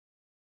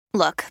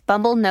Look,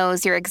 Bumble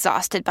knows you're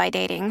exhausted by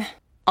dating.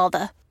 All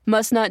the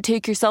must not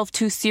take yourself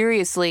too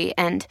seriously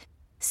and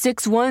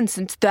 6'1"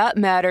 since that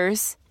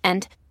matters.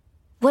 And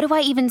what do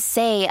I even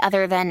say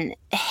other than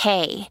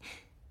hey?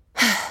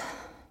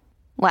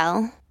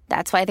 Well,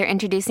 that's why they're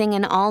introducing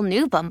an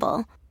all-new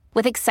Bumble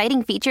with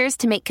exciting features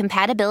to make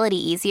compatibility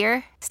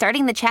easier,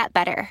 starting the chat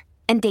better,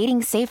 and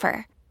dating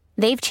safer.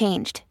 They've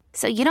changed,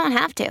 so you don't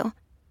have to.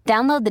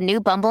 Download the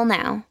new Bumble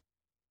now.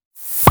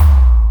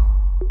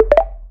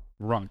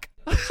 Runk.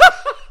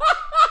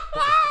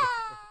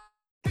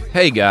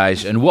 Hey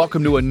guys, and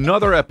welcome to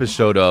another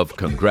episode of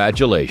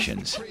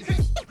Congratulations.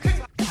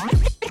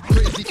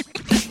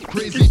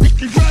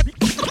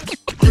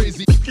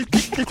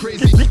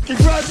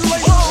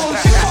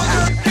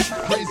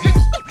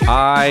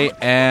 I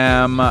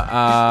am,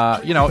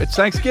 it's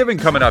Thanksgiving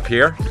coming up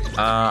here.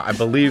 I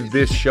believe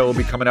this show will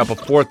be coming up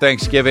before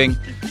Thanksgiving.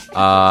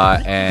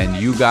 And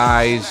you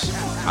guys,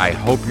 I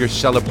hope you're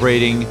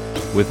celebrating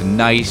with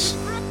nice,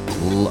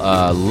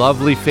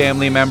 lovely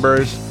family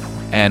members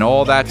and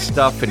all that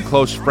stuff and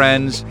close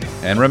friends.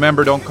 And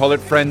remember, don't call it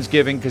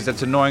Friendsgiving because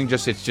that's annoying.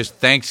 It's just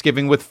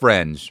Thanksgiving with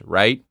friends,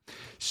 right?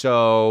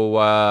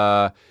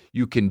 So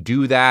you can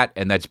do that,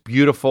 and that's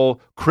beautiful.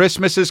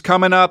 Christmas is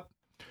coming up.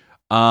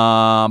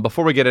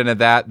 Before we get into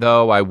that,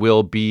 though, I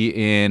will be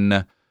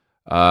in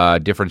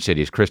different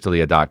cities.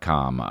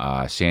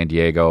 Crystalia.com. San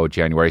Diego,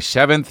 January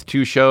 7th,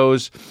 2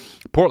 shows.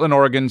 Portland,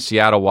 Oregon,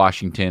 Seattle,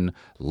 Washington,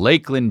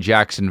 Lakeland,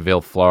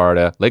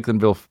 Florida,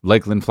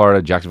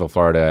 Jacksonville,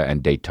 Florida,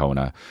 and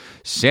Daytona.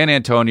 San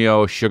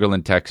Antonio, Sugar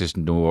Land, Texas,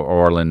 New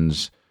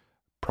Orleans,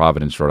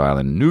 Providence, Rhode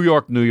Island, New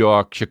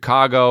York,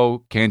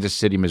 Chicago, Kansas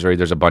City, Missouri.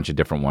 There's a bunch of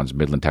different ones.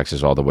 Midland,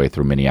 Texas, all the way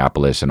through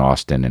Minneapolis and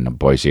Austin and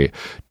Boise.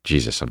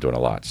 Jesus, I'm doing a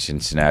lot.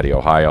 Cincinnati,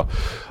 Ohio.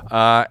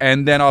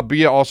 And then I'm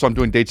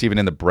doing dates even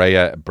in the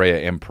Brea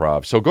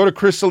Improv. So go to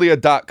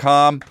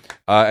Crystalia.com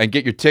and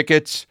get your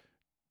tickets.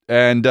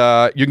 And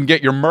you can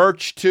get your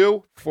merch,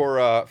 too,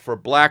 for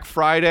Black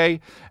Friday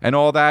and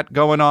all that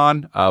going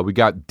on. We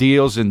got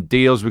deals and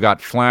deals. We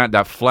got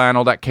that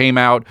flannel that came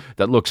out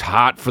that looks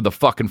hot for the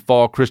fucking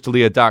fall.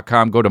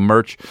 Crystalia.com. Go to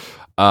merch.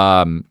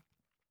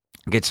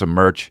 Get some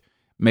merch.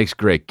 Makes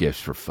great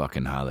gifts for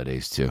fucking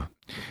holidays, too.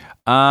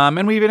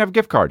 And we even have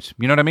gift cards.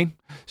 You know what I mean?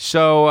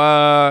 So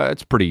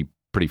it's pretty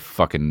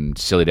fucking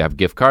silly to have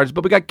gift cards,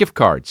 but we got gift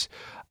cards.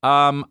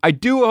 I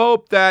do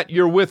hope that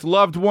you're with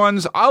loved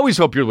ones. I always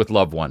hope you're with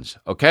loved ones,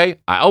 okay?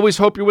 I always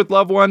hope you're with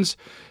loved ones.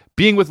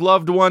 Being with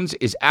loved ones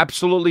is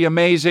absolutely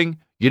amazing.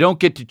 You don't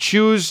get to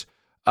choose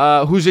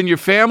who's in your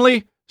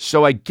family,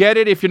 so I get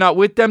it if you're not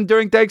with them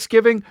during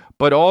Thanksgiving,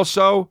 but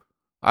also,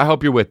 I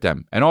hope you're with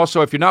them. And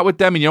also, if you're not with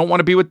them and you don't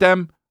want to be with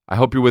them, I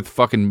hope you're with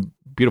fucking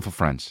beautiful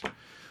friends.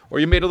 Or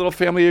you made a little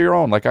family of your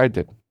own like I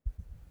did.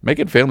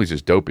 Making families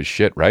is dope as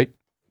shit, right?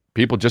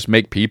 People just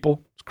make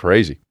people. It's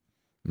crazy.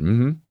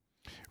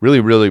 Really,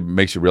 really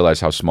makes you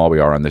realize how small we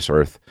are on this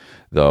earth,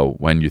 though,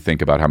 when you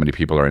think about how many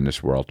people are in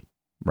this world,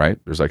 right?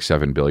 There's like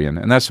 7 billion,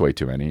 and that's way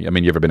too many. I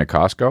mean, you ever been to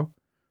Costco?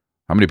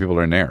 How many people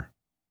are in there?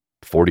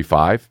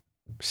 45?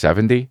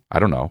 70? I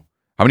don't know.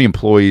 How many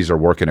employees are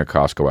working at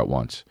Costco at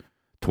once?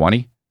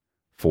 20?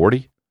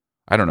 40?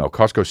 I don't know.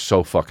 Costco's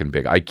so fucking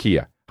big.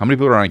 IKEA. How many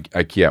people are on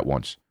IKEA at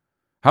once?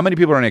 How many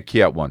people are on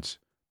IKEA at once?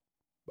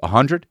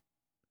 100?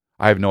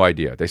 I have no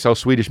idea. They sell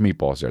Swedish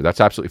meatballs there.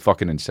 That's absolutely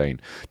fucking insane.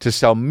 To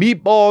sell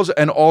meatballs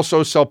and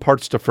also sell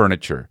parts to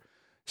furniture.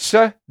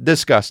 So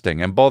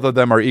disgusting. And both of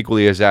them are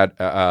equally as whet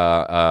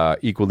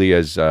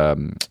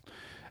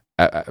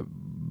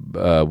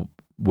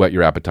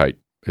your appetite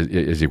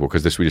is equal,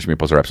 because the Swedish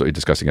meatballs are absolutely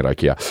disgusting at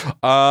IKEA.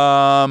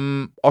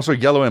 Also,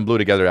 yellow and blue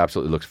together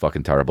absolutely looks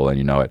fucking terrible, and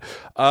you know it.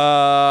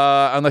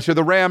 Unless you're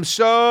the Rams.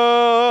 So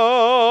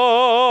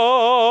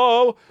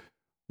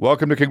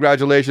welcome to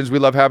Congratulations. We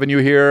love having you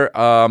here.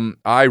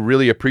 I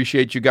really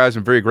appreciate you guys.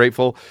 I'm very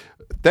grateful.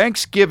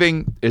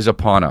 Thanksgiving is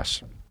upon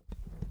us.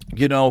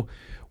 You know,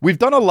 we've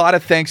done a lot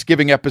of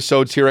Thanksgiving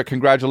episodes here at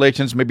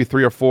Congratulations, maybe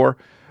 3 or 4.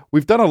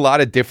 We've done a lot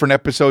of different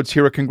episodes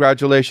here at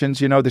Congratulations.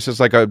 You know, this is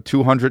like a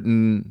 200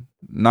 and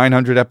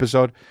 900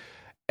 episode.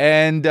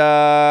 And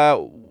I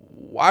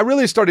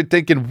really started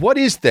thinking, what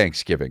is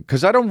Thanksgiving?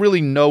 Because I don't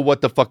really know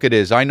what the fuck it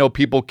is. I know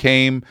people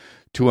came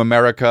to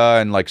America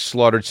and like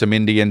slaughtered some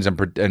Indians and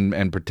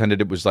pretended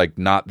it was like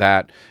not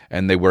that,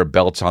 and they wear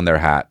belts on their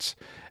hats.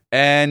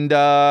 And,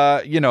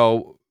 you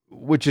know,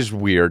 which is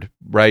weird,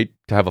 right?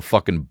 To have a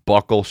fucking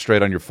buckle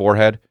straight on your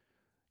forehead.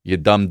 You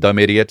dumb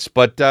idiots.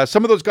 But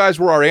some of those guys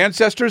were our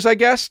ancestors, I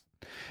guess.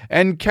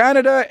 And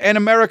Canada and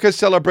America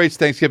celebrates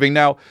Thanksgiving.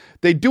 Now,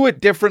 they do it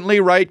differently,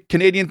 right?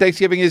 Canadian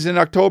Thanksgiving is in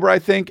October, I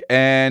think.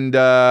 And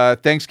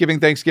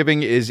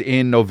Thanksgiving is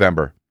in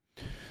November.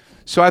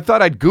 So I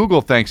thought I'd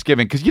Google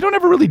Thanksgiving, because you don't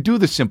ever really do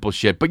the simple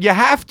shit. But you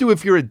have to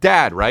if you're a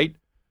dad, right?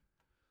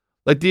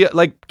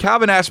 Like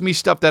Calvin asked me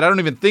stuff that I don't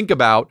even think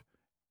about,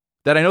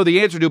 that I know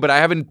the answer to, but I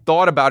haven't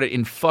thought about it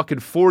in fucking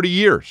 40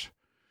 years.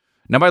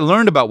 Now, I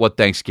learned about what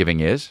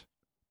Thanksgiving is,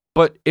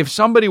 but if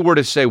somebody were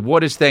to say,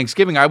 what is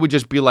Thanksgiving? I would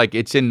just be like,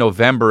 it's in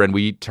November and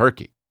we eat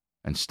turkey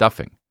and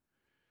stuffing.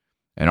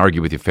 and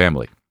argue with your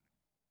family.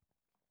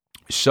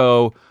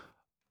 So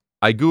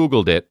I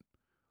Googled it.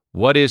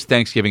 What is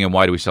Thanksgiving and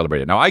why do we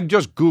celebrate it? Now, I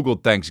just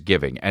Googled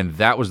Thanksgiving, and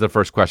that was the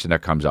first question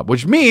that comes up,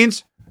 which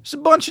means it's a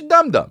bunch of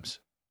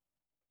dum-dums.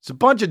 It's a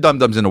bunch of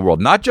dum-dums in the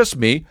world. Not just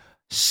me.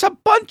 It's a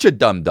bunch of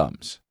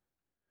dum-dums.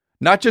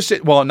 Not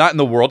in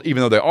the world,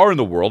 even though they are in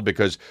the world,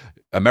 because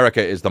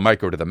America is the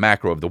micro to the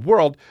macro of the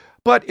world.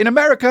 But in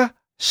America,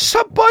 it's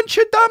a bunch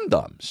of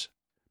dum-dums.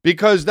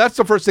 Because that's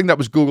the first thing that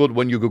was Googled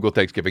when you Google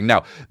Thanksgiving.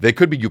 Now, they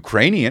could be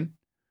Ukrainian.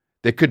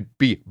 They could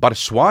be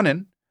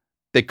Botswanan.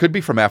 They could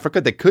be from Africa.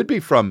 They could be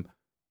from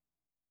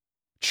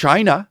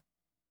China.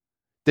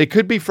 They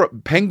could be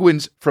from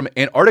penguins from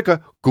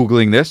Antarctica.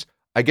 Googling this,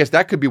 I guess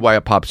that could be why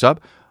it pops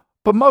up.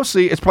 But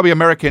mostly, it's probably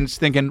Americans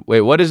thinking,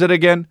 wait, what is it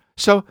again?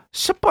 So,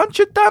 it's a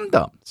bunch of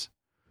dum-dums.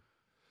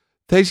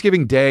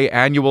 Thanksgiving Day,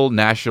 annual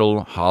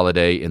national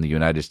holiday in the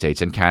United States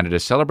and Canada,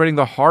 celebrating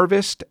the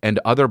harvest and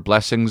other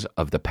blessings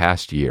of the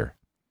past year.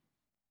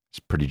 It's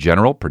pretty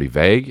general, pretty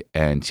vague,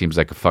 and seems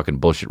like a fucking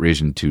bullshit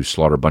reason to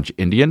slaughter a bunch of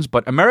Indians.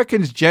 But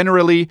Americans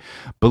generally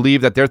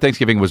believe that their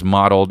Thanksgiving was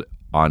modeled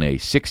on a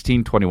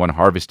 1621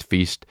 harvest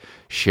feast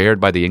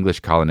shared by the English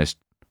colonist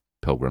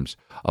pilgrims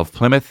of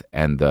Plymouth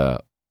and the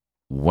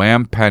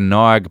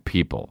Wampanoag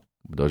people.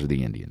 Those are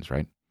the Indians,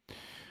 right?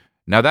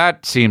 Now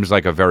that seems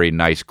like a very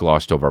nice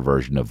glossed over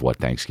version of what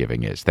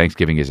Thanksgiving is.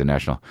 Thanksgiving is a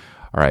national...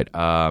 All right.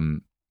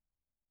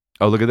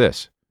 Oh, look at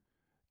this.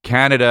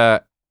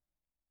 Canada...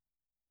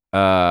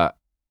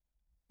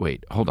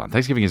 wait, hold on.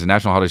 Thanksgiving is a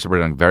national holiday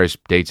celebrated on various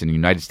dates in the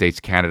United States,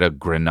 Canada,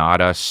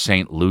 Grenada,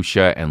 St.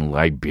 Lucia, and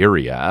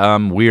Liberia.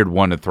 Weird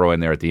one to throw in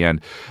there at the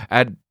end.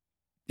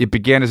 It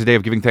began as a day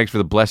of giving thanks for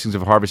the blessings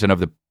of harvest and of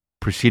the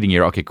preceding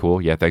year. Okay, cool.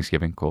 Yeah,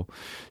 Thanksgiving, cool.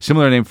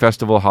 Similar named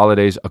festival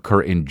holidays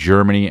occur in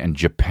Germany and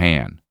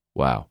Japan.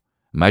 Wow.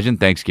 Imagine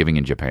Thanksgiving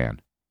in Japan.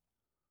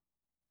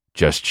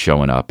 Just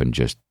showing up and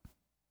just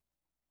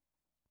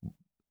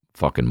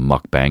fucking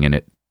mukbanging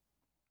it.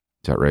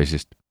 Is that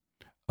racist?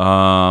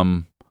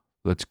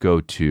 Let's go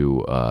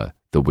to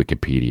the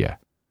Wikipedia.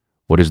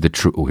 What is the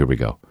true... Oh, here we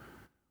go.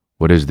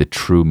 What is the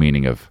true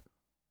meaning of...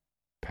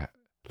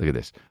 Look at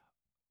this.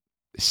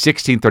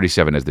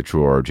 1637 is the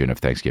true origin of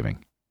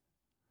Thanksgiving.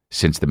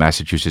 Since the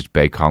Massachusetts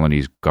Bay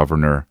Colony's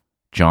Governor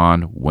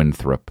John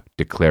Winthrop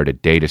declared a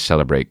day to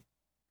celebrate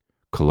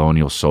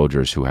colonial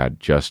soldiers who had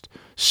just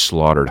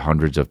slaughtered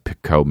hundreds of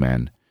Pequot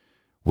men,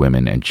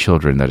 women, and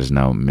children. That is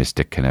now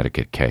Mystic,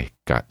 Connecticut. Okay,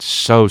 got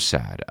so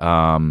sad.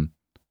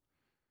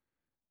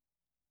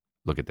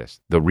 Look at this.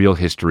 The real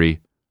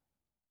history.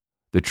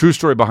 The true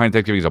story behind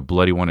Thanksgiving is a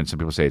bloody one, and some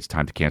people say it's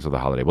time to cancel the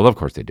holiday. Well, of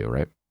course they do,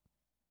 right?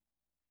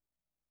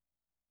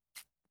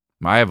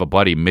 I have a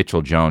buddy,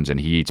 Mitchell Jones, and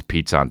he eats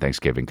pizza on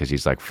Thanksgiving because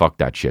he's like, fuck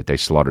that shit. They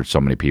slaughtered so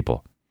many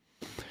people.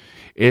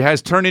 It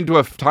has turned into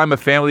a time of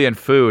family and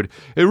food.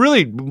 It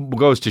really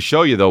goes to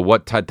show you, though,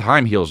 what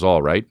time heals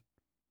all, right?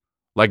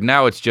 Like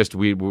now it's just,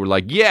 we were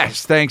like,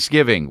 yes,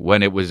 Thanksgiving,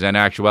 when it was in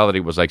actuality,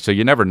 it was like, so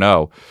you never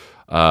know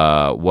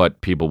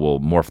what people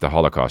will morph the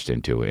Holocaust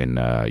into in,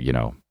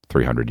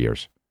 300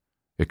 years.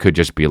 It could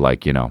just be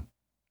like,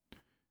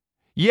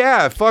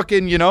 yeah,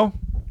 fucking,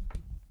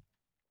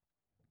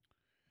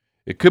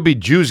 it could be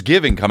Jews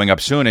giving coming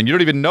up soon, and you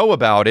don't even know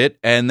about it.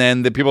 And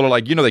then the people are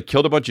like, they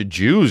killed a bunch of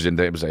Jews, and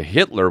it was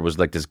Hitler was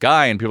like this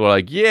guy, and people are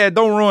like, yeah,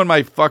 don't ruin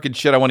my fucking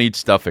shit. I want to eat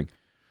stuffing.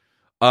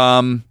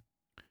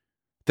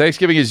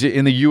 Thanksgiving is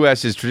in the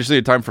U.S. is traditionally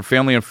a time for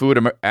family and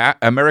food.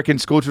 American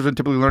school children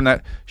typically learn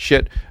that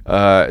shit.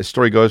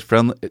 Story goes,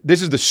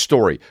 this is the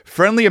story.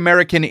 Friendly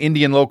American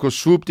Indian locals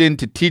swooped in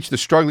to teach the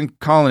struggling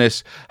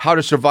colonists how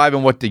to survive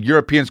in what the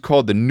Europeans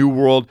called the New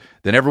World.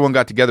 Then everyone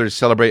got together to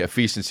celebrate a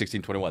feast in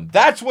 1621.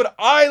 That's what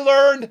I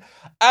learned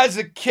as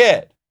a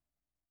kid.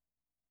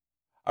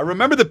 I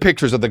remember the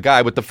pictures of the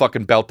guy with the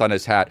fucking belt on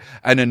his hat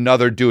and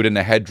another dude in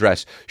a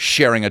headdress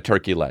sharing a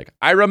turkey leg.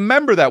 I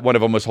remember that one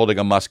of them was holding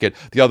a musket.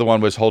 The other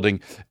one was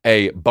holding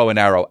a bow and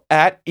arrow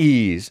at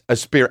ease, a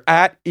spear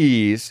at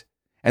ease,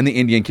 and the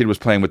Indian kid was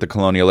playing with the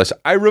colonialists.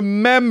 I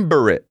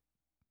remember it.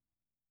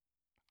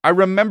 I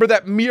remember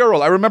that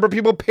mural. I remember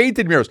people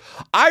painted murals.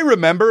 I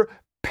remember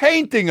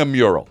painting a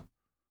mural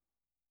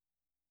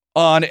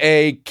on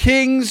a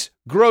King's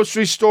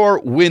grocery store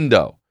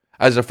window.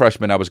 As a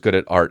freshman, I was good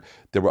at art.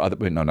 There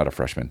were not a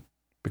freshman,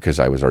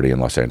 because I was already in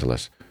Los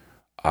Angeles.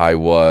 I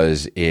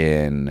was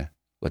in,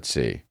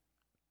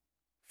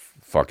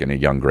 fucking a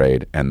young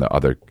grade, and the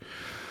other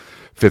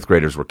fifth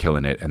graders were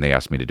killing it, and they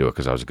asked me to do it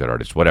because I was a good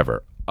artist.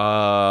 Whatever.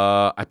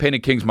 I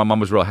painted Kings. My mom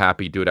was real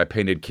happy, dude. I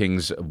painted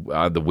Kings,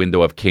 the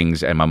window of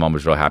Kings, and my mom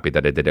was real happy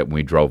that I did it when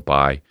we drove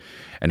by,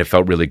 and it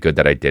felt really good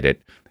that I did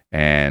it.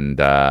 And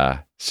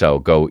so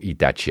go eat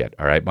that shit,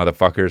 all right,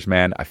 motherfuckers,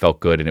 man. I felt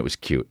good, and it was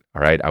cute,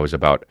 all right? I was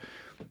about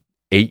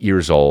 8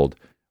 years old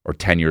or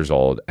 10 years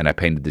old, and I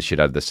painted the shit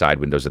out of the side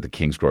windows of the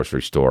King's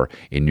grocery store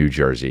in New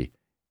Jersey,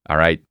 all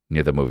right,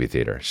 near the movie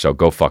theater. So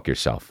go fuck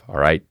yourself, all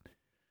right?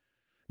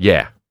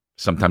 Yeah,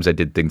 sometimes I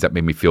did things that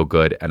made me feel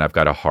good, and I've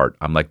got a heart.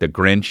 I'm like the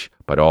Grinch,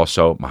 but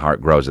also my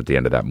heart grows at the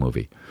end of that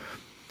movie.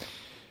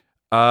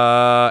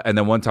 And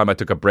then one time I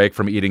took a break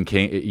from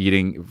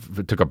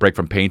took a break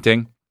from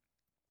painting.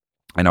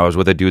 And I was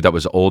with a dude that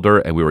was older,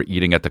 and we were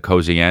eating at the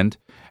Cozy End,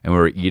 and we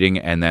were eating,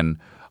 and then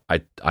I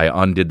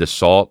undid the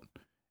salt,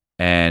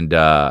 and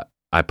I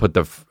put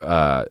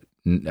the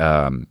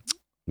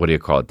what do you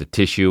call it, the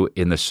tissue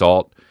in the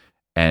salt,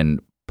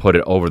 and put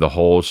it over the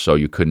holes so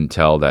you couldn't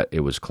tell that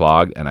it was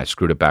clogged, and I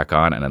screwed it back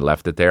on, and I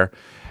left it there.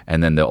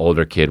 And then the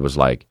older kid was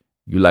like,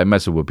 "You like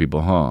messing with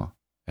people, huh?"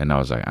 And I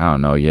was like, "I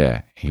don't know,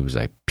 yeah." He was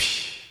like,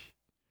 "Psh."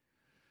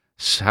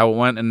 That's how it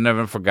went, and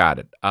never forgot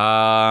it.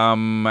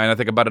 And I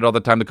think about it all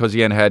the time. The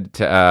Cozy End had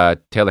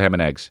Taylor ham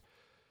and eggs.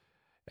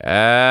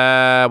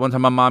 One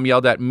time my mom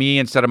yelled at me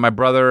instead of my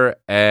brother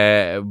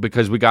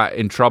because we got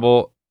in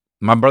trouble.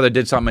 My brother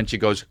did something, and she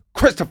goes,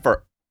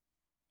 "Christopher."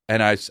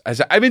 And I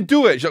said, "I didn't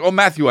do it." She's like, "Oh,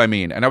 Matthew, I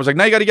mean." And I was like,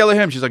 "Now you got to yell at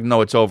him." She's like,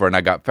 "No, it's over." And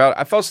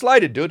I felt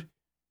slighted, dude.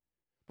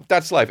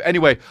 That's life.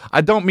 Anyway,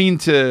 I don't mean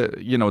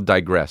to,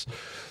 digress.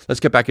 Let's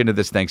get back into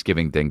this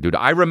Thanksgiving thing, dude.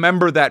 I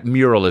remember that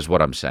mural is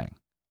what I'm saying.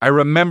 I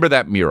remember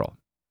that mural.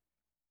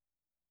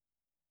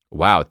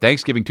 Wow,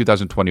 Thanksgiving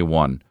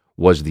 2021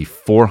 was the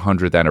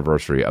 400th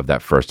anniversary of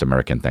that first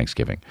American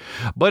Thanksgiving.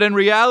 But in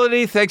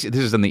reality, this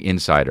is in the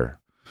Insider.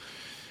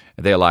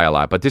 They lie a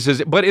lot, but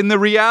in the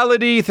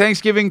reality,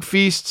 Thanksgiving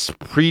feasts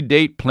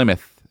predate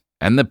Plymouth,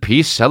 and the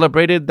peace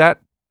celebrated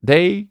that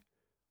day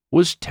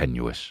was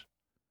tenuous.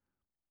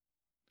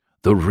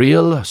 The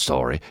real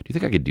story. Do you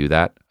think I could do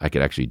that? I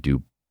could actually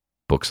do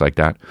books like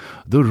that.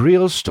 The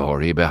real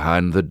story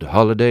behind the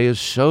holiday is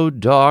so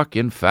dark,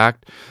 in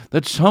fact,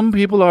 that some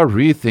people are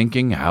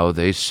rethinking how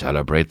they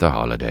celebrate the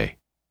holiday,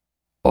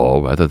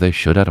 or whether they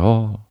should at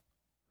all.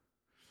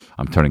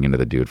 I'm turning into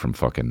the dude from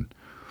fucking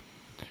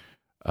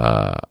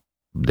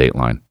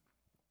Dateline.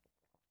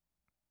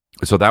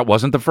 So that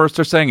wasn't the first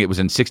they're saying. It was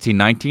in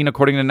 1619,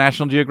 according to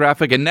National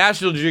Geographic. And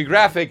National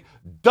Geographic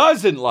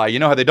doesn't lie. You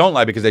know how they don't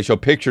lie? Because they show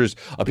pictures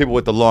of people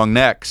with the long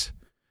necks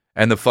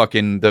and the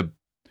fucking the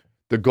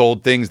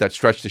gold things that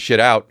stretch the shit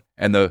out,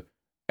 and the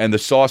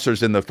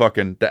saucers in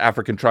the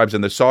African tribes,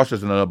 and the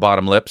saucers in the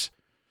bottom lips.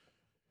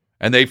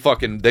 And they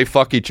fuck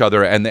each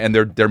other, and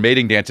their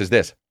mating dance is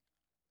this.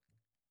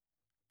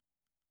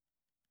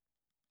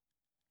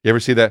 You ever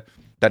see that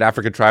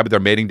African tribe with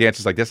their mating dance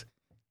is like this?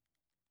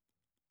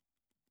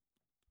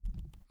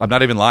 I'm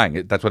not even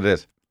lying. That's what it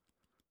is.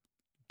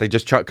 They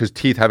just try, because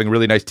having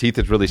really nice teeth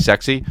is really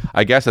sexy,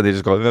 I guess, and they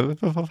just go.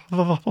 It's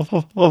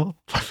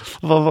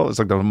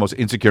like the most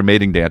insecure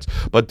mating dance.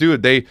 But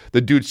dude,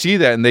 the dudes see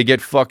that and they get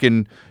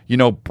fucking,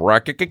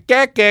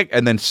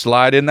 and then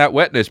slide in that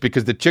wetness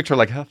because the chicks are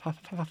like.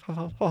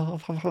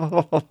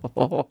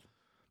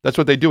 That's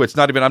what they do. It's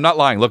not even. I'm not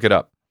lying. Look it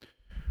up.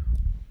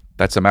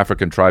 That's some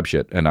African tribe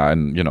shit, and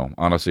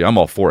honestly, I'm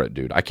all for it,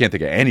 dude. I can't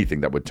think of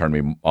anything that would turn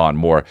me on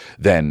more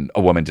than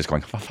a woman just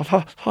going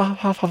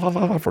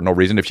for no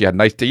reason. If she had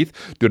nice teeth,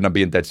 dude, I'm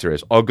being dead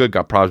serious. All good,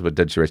 got problems, but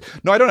dead serious.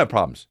 No, I don't have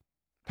problems.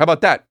 How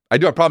about that? I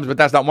do have problems, but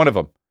that's not one of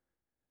them,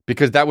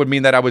 because that would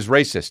mean that I was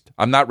racist.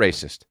 I'm not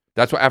racist.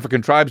 That's what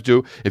African tribes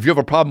do. If you have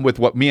a problem with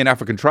what me and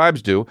African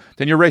tribes do,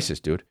 then you're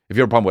racist, dude. If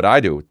you have a problem with what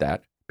I do with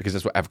that, because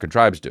that's what African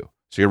tribes do,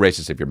 so you're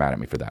racist if you're mad at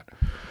me for that.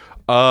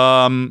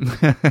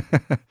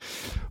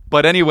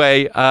 But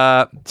anyway,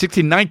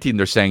 1619,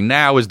 they're saying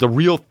now is the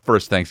real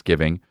first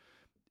Thanksgiving.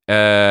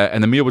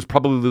 And the meal was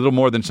probably a little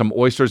more than some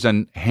oysters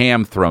and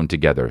ham thrown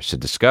together. So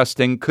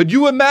disgusting. Could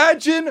you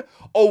imagine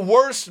a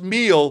worse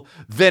meal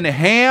than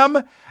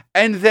ham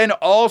and then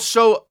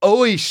also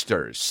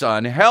oysters,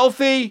 son?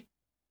 Healthy?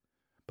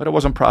 But it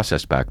wasn't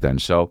processed back then.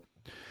 So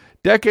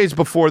decades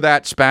before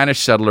that, Spanish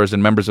settlers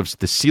and members of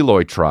the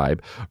Seloy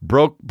tribe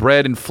broke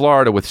bread in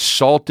Florida with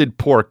salted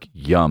pork.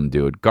 Yum,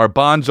 dude.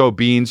 Garbanzo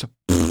beans.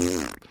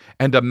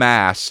 And a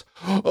mass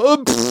in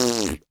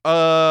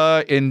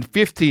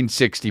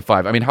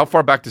 1565. I mean, how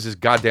far back does this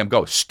goddamn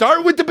go?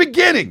 Start with the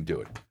beginning,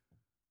 dude.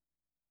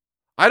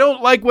 I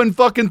don't like when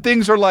fucking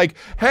things are like,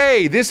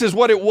 hey, this is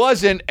what it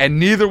wasn't, and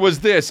neither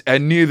was this,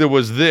 and neither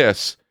was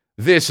this.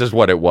 This is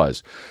what it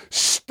was.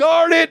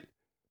 Start it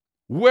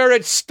where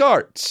it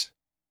starts.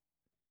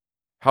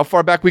 How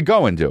far back we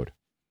going, dude?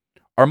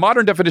 Our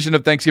modern definition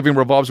of Thanksgiving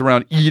revolves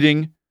around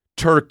eating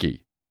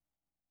turkey.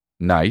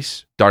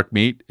 Nice. Dark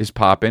meat is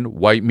poppin'.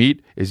 White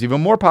meat is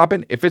even more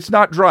poppin' if it's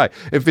not dry.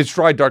 If it's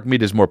dry, dark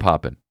meat is more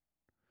poppin'.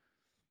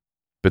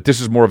 But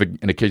this is more of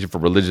an occasion for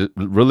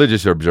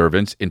religious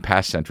observance in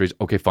past centuries.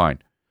 Okay, fine.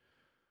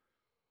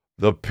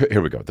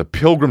 Here we go. The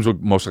Pilgrims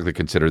would most likely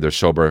consider their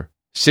sober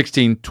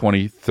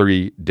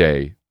 1623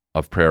 day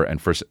of prayer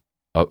and for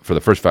the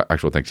first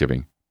actual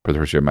Thanksgiving for the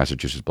University of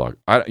Massachusetts blog.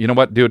 You know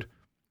what, dude?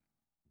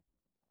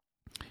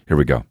 Here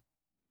we go.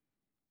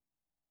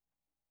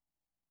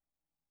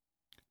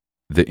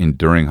 The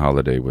enduring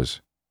holiday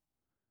was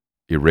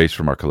erased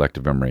from our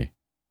collective memory.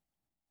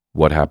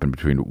 What happened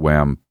between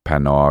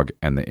Wampanoag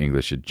and the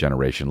English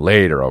generation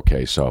later?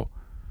 Okay, so,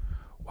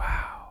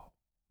 wow.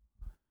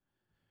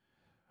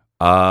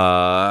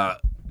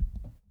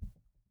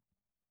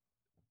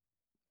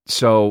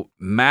 So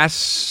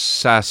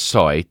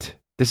Massasoit,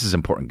 This is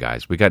important,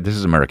 guys. This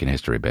is American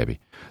history, baby.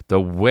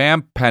 The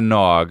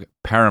Wampanoag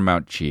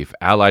paramount chief,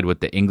 allied with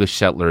the English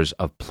settlers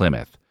of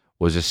Plymouth,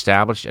 was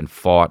established and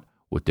fought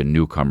with the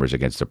newcomers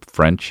against the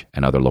French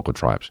and other local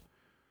tribes.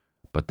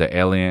 But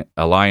the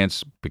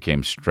alliance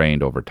became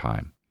strained over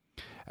time.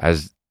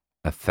 As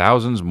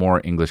thousands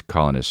more English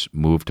colonists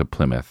moved to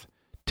Plymouth,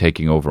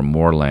 taking over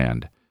more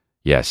land.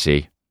 Yeah,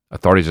 see?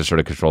 Authorities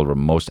asserted control over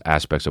most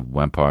aspects of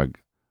Wampanoag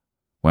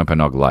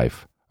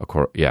life.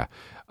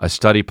 A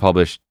study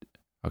published...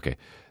 Okay.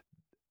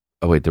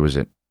 Oh, wait, there was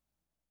a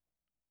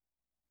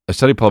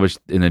study published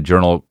in the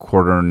journal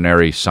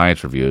Quaternary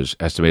Science Reviews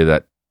estimated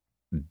that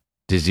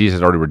disease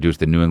had already reduced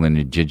the New England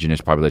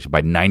indigenous population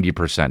by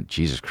 90%.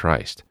 Jesus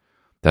Christ.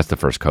 That's the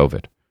first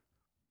COVID.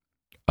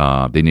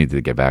 They needed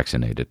to get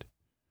vaccinated.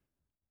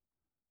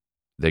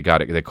 They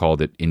got it. They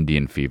called it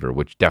Indian fever,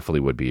 which definitely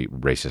would be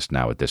racist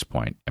now at this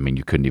point. I mean,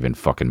 you couldn't even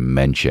fucking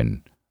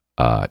mention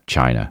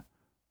China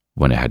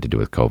when it had to do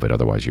with COVID.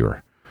 Otherwise, you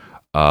were...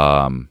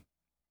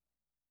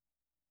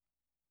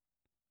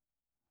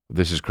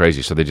 This is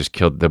crazy. So they just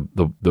killed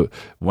the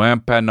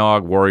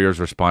Wampanoag warriors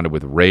responded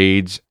with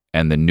raids,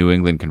 and the New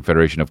England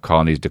Confederation of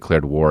Colonies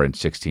declared war in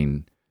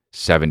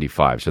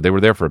 1675. So they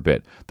were there for a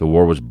bit. The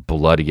war was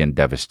bloody and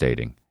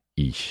devastating.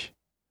 Eesh.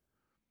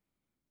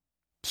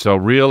 So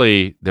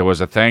really, there was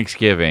a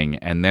Thanksgiving,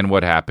 and then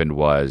what happened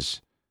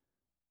was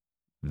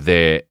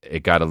the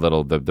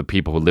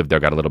people who lived there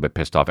got a little bit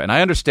pissed off, and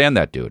I understand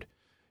that, dude.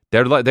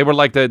 They were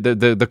like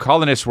the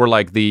colonists were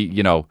like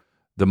the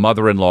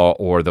mother-in-law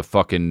or the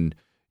fucking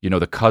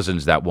the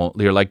cousins that won't.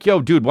 You're like, yo,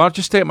 dude, why don't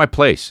you stay at my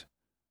place?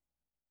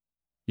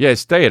 Yeah,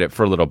 stay at it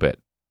for a little bit,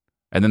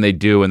 and then they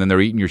do, and then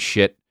they're eating your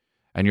shit,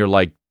 and you're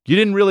like, you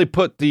didn't really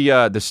put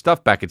the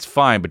stuff back. It's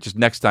fine, but just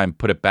next time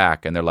put it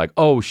back. And they're like,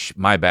 oh,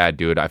 my bad,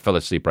 dude. I fell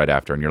asleep right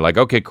after. And you're like,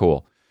 okay,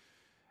 cool.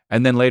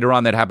 And then later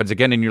on that happens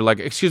again, and you're like,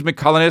 excuse me,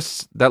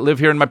 colonists that live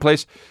here in my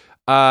place,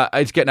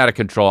 it's getting out of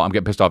control. I'm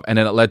getting pissed off. And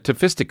then it led to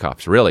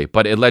fisticuffs, really.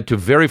 But it led to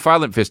very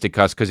violent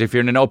fisticuffs, because if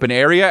you're in an open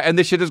area and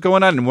this shit is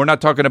going on, and we're not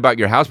talking about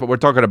your house, but we're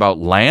talking about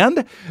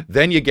land,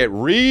 then you get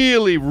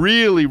really,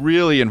 really,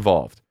 really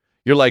involved.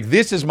 You're like,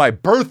 this is my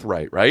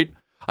birthright, right?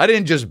 I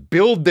didn't just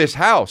build this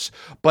house,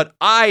 but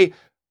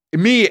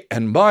me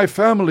and my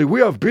family,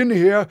 we have been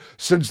here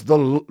since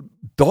the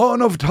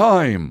dawn of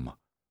time.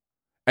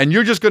 And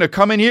you're just going to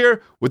come in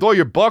here with all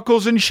your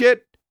buckles and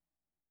shit?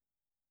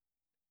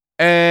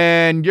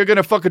 And you're going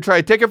to fucking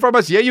try to take it from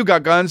us? Yeah, you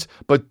got guns,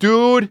 but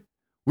dude,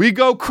 we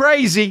go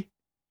crazy.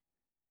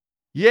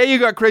 Yeah, you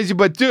got crazy,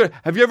 but dude,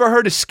 have you ever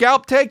heard of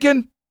scalp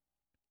taking?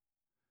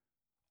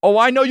 Oh,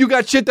 I know you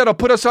got shit that'll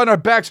put us on our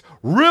backs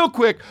real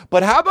quick,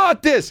 but how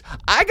about this?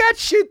 I got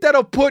shit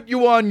that'll put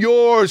you on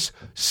yours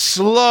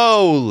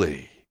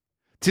slowly.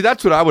 See,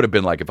 that's what I would have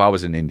been like if I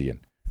was an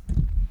Indian.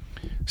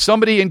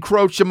 Somebody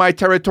encroached in my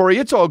territory.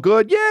 It's all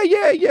good.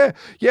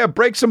 Yeah,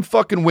 break some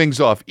fucking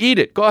wings off. Eat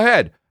it. Go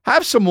ahead.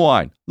 Have some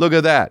wine. Look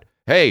at that.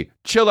 Hey,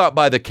 chill out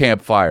by the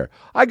campfire.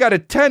 I got a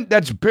tent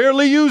that's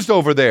barely used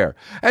over there.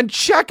 And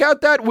check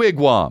out that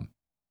wigwam.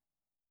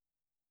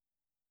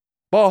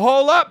 But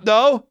hold up,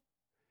 though.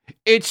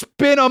 It's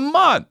been a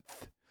month.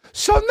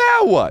 So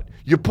now what?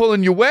 You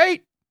pulling your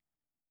weight?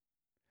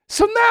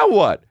 So now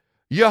what?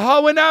 You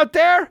hoeing out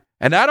there?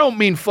 And I don't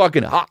mean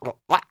fucking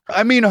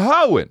I mean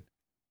hoeing.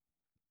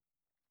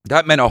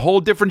 That meant a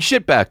whole different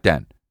shit back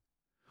then.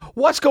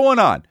 What's going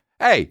on?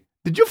 Hey,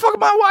 did you fuck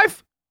my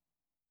wife?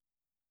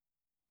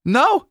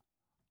 No?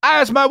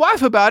 I asked my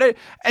wife about it,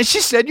 and she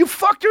said you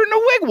fucked her in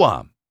the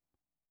wigwam.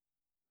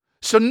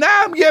 So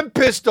now I'm getting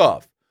pissed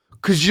off,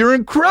 because you're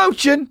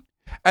encroaching,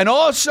 and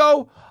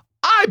also,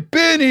 I've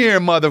been here,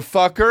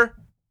 motherfucker.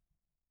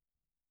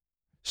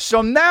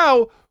 So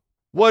now,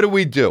 what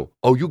do?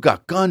 Oh, you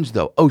got guns,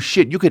 though. Oh,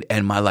 shit, you could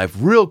end my life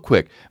real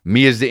quick.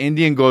 Me as the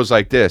Indian goes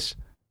like this.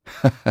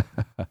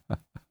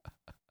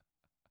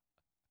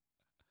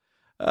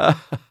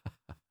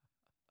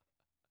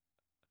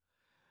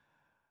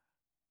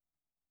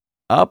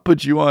 I'll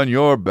put you on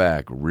your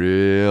back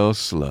real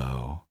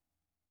slow.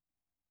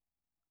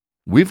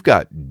 We've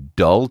got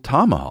dull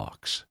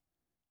tomahawks.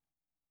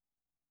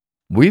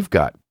 We've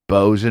got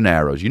bows and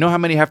arrows. You know how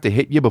many have to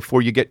hit you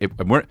before you get...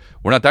 We're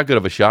not that good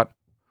of a shot.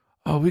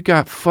 Oh, we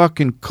got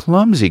fucking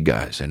clumsy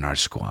guys in our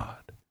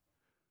squad.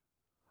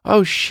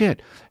 Oh,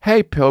 shit.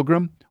 Hey,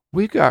 Pilgrim,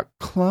 we got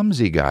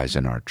clumsy guys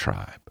in our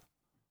tribe.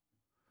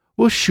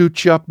 We'll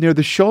shoot you up near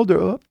the shoulder.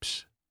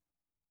 Oops.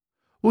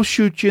 We'll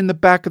shoot you in the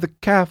back of the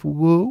calf.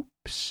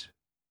 Whoops.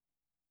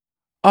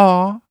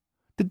 Aw,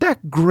 did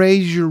that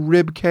graze your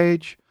rib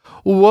cage?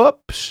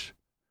 Whoops.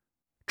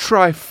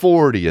 Try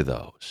 40 of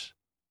those.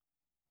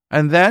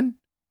 And then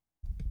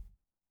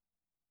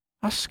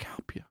I'll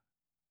scalp you.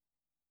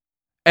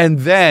 And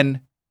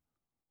then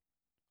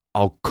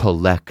I'll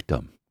collect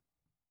them.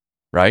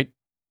 Right?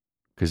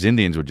 Because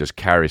Indians would just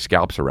carry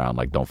scalps around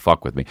like, don't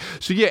fuck with me.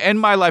 So yeah, end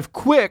my life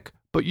quick,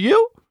 but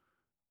you?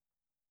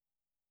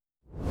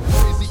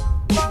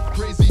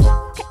 Crazy.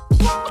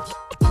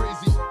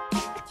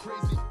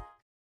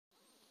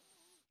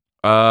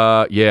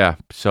 Yeah,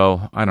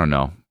 so I don't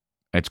know.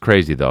 It's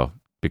crazy though,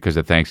 because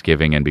of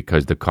Thanksgiving and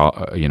because the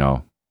people,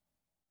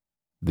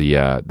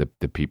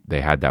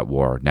 they had that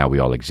war. Now we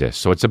all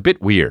exist. So it's a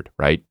bit weird,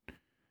 right?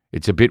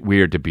 It's a bit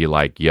weird to be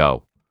like,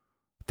 yo,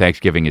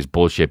 Thanksgiving is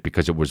bullshit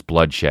because it was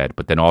bloodshed,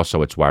 but then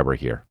also it's why we're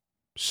here.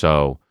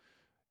 So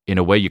in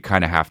a way, you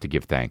kind of have to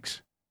give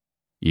thanks,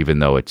 even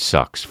though it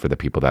sucks for the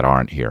people that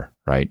aren't here,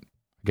 right?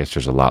 I guess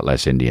there's a lot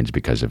less Indians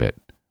because of it.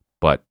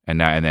 But, and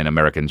then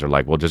Americans are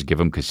like, well, just give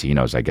them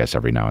casinos, I guess,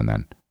 every now and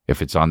then.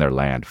 If it's on their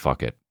land,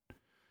 fuck it.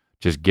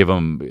 Just give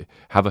them,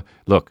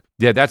 look,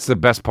 yeah, that's the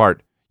best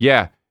part.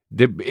 Yeah,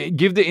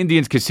 give the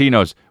Indians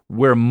casinos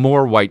where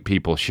more white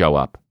people show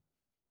up.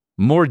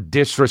 More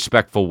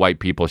disrespectful white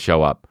people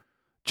show up.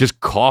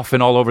 Just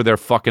coughing all over their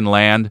fucking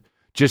land.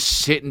 Just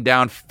sitting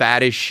down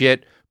fat as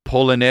shit,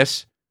 pulling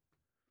this.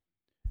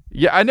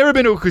 Yeah, I've never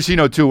been to a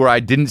casino, too, where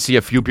I didn't see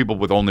a few people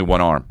with only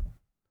one arm.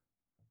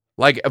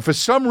 Like, for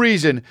some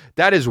reason,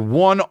 that is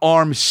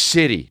one-arm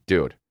city,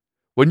 dude.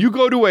 When you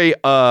go to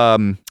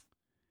a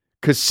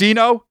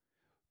casino,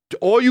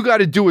 all you got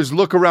to do is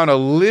look around a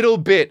little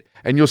bit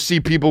and you'll see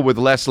people with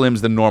less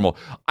limbs than normal.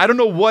 I don't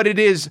know what it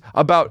is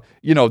about,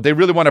 they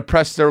really want to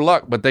press their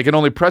luck, but they can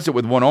only press it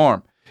with one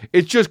arm.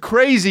 It's just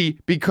crazy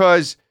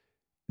because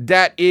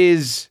that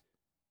is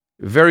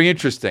very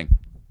interesting.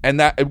 And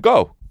that,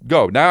 go.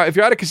 Now, if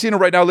you're at a casino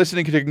right now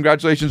listening to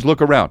congratulations,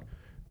 look around.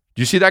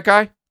 Do you see that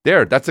guy?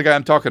 There, that's the guy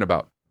I'm talking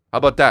about. How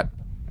about that?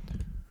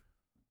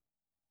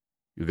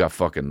 You got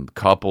fucking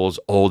couples,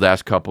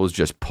 old-ass couples,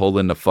 just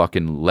pulling the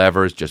fucking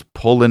levers, just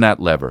pulling that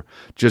lever,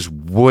 just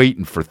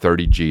waiting for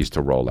 30 G's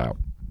to roll out.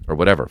 Or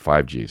whatever,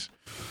 5 G's.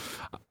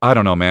 I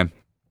don't know, man.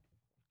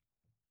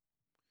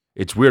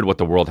 It's weird what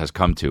the world has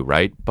come to,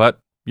 right? But,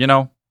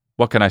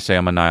 what can I say?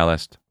 I'm a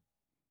nihilist.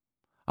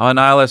 I'm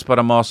a nihilist, but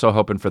I'm also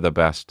hoping for the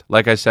best.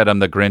 Like I said, I'm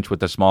the Grinch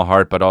with a small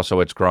heart, but also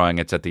it's growing.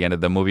 It's at the end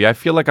of the movie. I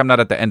feel like I'm not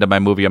at the end of my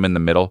movie. I'm in the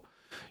middle,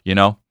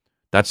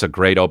 That's a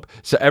great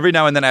So every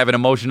now and then I have an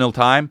emotional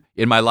time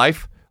in my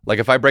life. Like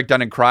if I break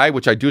down and cry,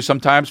 which I do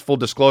sometimes, full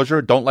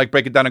disclosure, don't like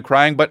breaking down and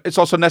crying, but it's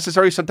also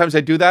necessary. Sometimes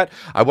I do that.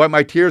 I wipe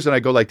my tears and I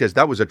go like this.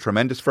 That was a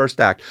tremendous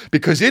first act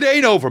because it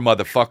ain't over,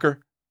 motherfucker.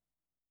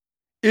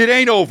 It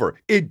ain't over.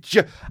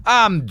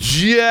 I'm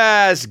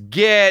just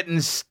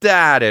getting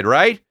started,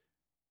 right?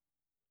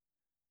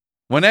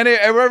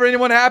 Whenever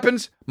anyone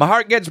happens, my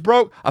heart gets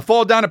broke, I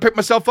fall down and pick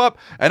myself up,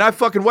 and I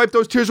fucking wipe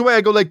those tears away.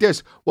 I go like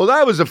this. Well,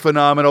 that was a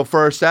phenomenal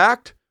first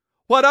act.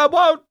 What I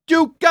want,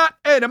 you got,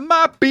 and it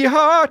might be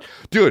hard.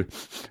 Dude,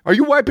 are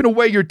you wiping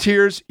away your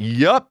tears?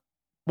 Yup.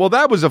 Well,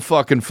 that was a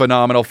fucking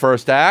phenomenal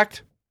first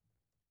act.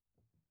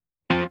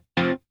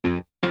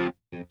 And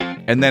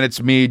then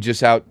it's me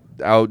just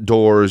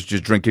outdoors,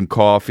 just drinking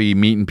coffee,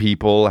 meeting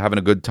people, having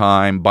a good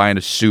time, buying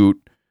a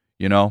suit,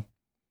 Because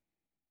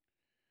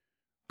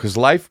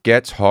life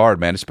gets hard,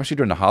 man, especially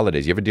during the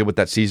holidays. You ever deal with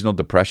that seasonal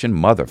depression?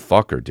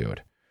 Motherfucker,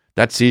 dude.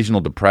 That seasonal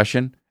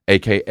depression,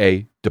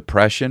 a.k.a.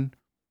 depression,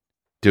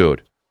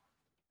 dude,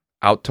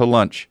 out to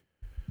lunch.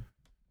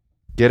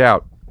 Get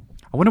out.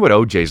 I wonder what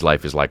OJ's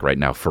life is like right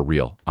now, for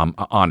real. I'm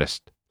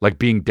honest. Like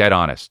being dead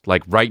honest.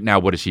 Like right now,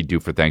 what does he do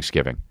for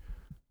Thanksgiving?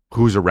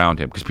 Who's around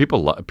him? Because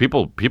people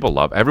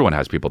love, everyone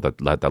has people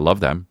that love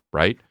them,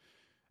 right?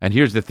 And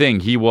here's the thing.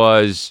 He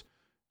was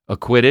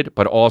acquitted,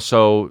 but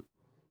also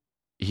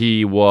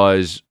he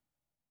was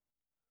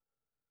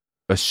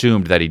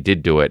assumed that he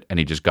did do it, and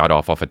he just got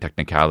off a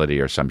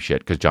technicality or some shit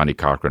because Johnny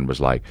Cochran was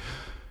like,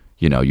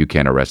 you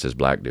can't arrest this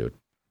black dude.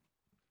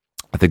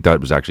 I think that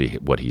was actually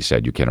what he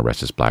said. You can't arrest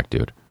this black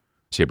dude.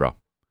 See you, bro.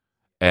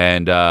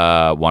 And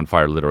One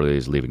Fire literally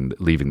is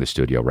leaving the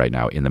studio right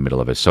now in the middle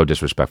of it. So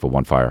disrespectful,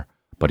 One Fire.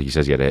 But he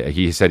says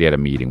he said he had a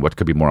meeting. What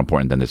could be more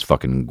important than this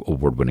fucking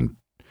award-winning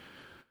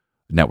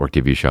network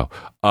TV show?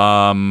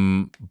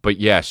 But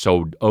yeah,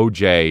 so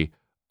OJ.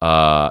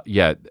 I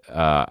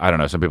don't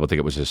know. Some people think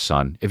it was his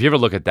son. If you ever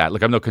look at that,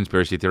 look, I'm no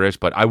conspiracy theorist,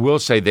 but I will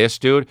say this,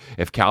 dude.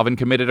 If Calvin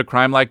committed a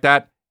crime like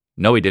that,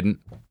 no, he didn't.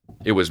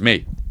 It was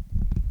me.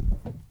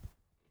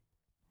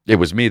 It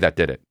was me that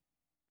did it.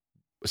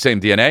 Same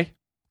DNA?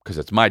 Because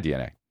it's my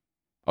DNA.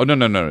 Oh,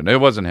 no.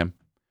 It wasn't him.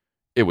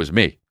 It was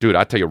me. Dude,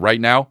 I'll tell you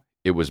right now,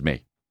 it was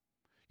me.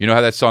 You know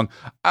how that song,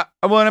 I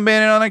want a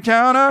minute on the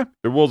counter?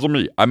 It wasn't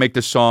me. I make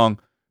this song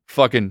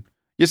fucking...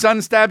 Your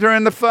son stabbed her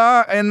in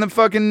the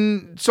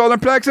fucking solar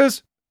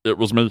plexus? It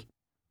was me.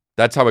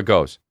 That's how it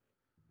goes.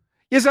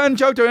 Your son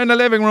choked her in the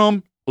living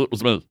room? It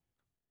was me.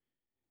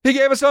 He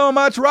gave her so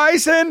much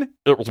ricin?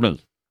 It was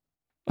me.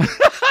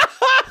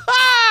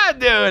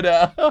 Dude.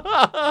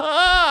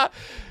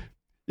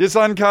 Your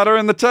son caught her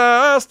in the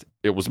chest?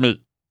 It was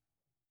me.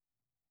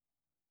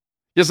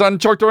 Your son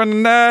choked her in the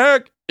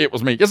neck? It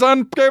was me. Your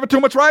son gave her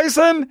too much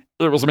ricin?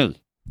 It was me.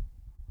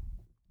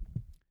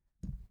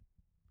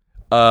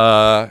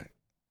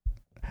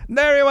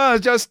 There he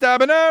was, just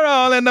stabbing her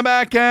all in the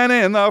back and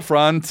in the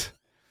front.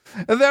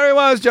 There he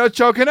was, just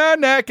choking her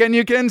neck, and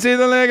you can see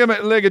the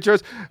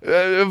ligatures.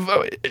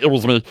 It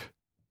was me.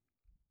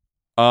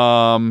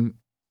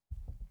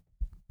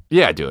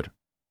 Yeah, dude.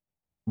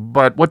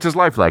 But what's his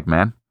life like,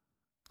 man?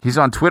 He's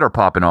on Twitter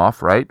popping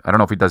off, right? I don't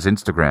know if he does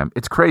Instagram.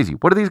 It's crazy.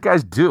 What do these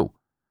guys do?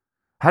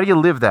 How do you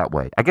live that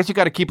way? I guess you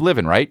got to keep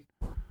living, right?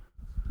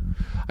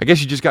 I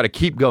guess you just got to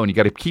keep going. You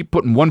got to keep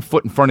putting one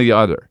foot in front of the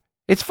other.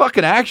 It's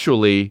fucking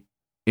actually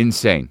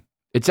insane.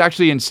 It's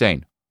actually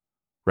insane,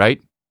 right?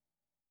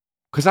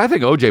 Because I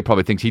think OJ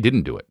probably thinks he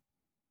didn't do it.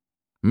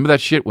 Remember that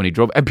shit when he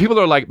drove? And people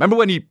are like, remember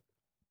when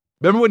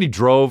he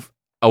drove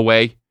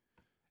away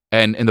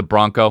and in the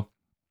Bronco?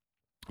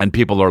 And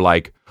people are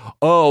like,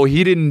 oh,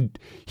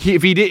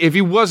 if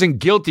he wasn't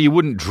guilty, he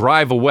wouldn't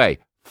drive away.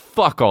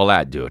 Fuck all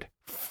that, dude.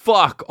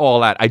 Fuck all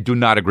that. I do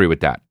not agree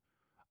with that.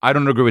 I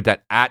don't agree with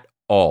that at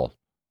all.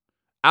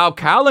 Al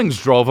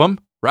Cowlings drove him,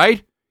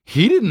 right?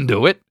 He didn't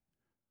do it.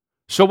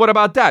 So what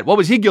about that? What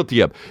was he guilty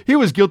of? He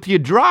was guilty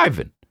of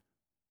driving.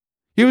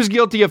 He was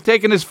guilty of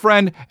taking his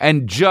friend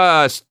and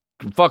just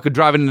fucking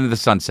driving into the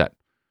sunset.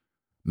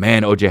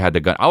 Man, OJ had the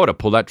gun. I would have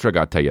pulled that trigger,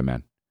 I'll tell you,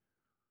 man.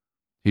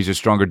 He's a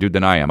stronger dude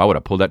than I am. I would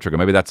have pulled that trigger.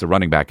 Maybe that's the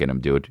running back in him,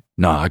 dude.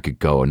 No, I could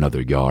go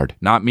another yard.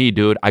 Not me,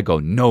 dude. I go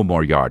no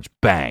more yards.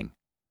 Bang.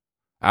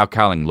 Al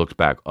Cowling looks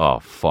back. Oh,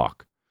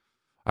 fuck.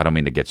 I don't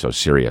mean to get so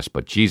serious,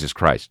 but Jesus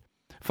Christ.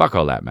 Fuck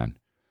all that, man.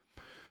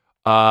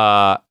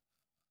 That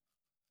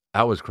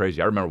was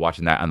crazy. I remember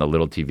watching that on the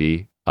little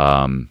TV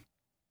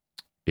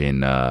in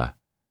the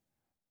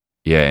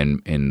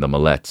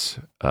Millett's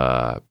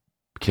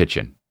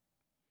kitchen.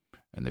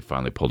 And they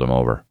finally pulled him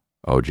over,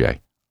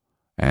 OJ.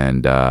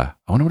 And I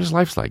wonder what his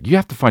life's like. You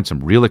have to find some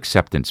real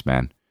acceptance,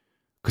 man.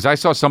 Because I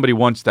saw somebody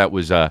once that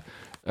was there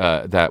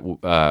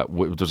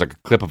was like a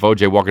clip of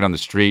OJ walking down the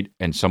street,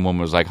 and someone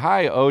was like,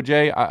 "Hi,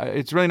 OJ,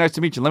 it's really nice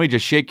to meet you. Let me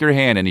just shake your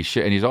hand." And he's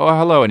oh,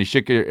 hello, and he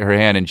shook her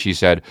hand, and she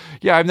said,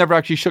 "Yeah, I've never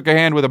actually shook a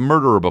hand with a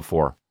murderer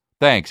before.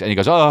 Thanks." And he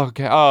goes, "Oh,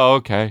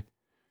 okay."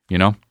 You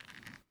know,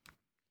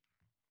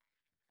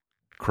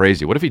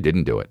 crazy. What if he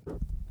didn't do it?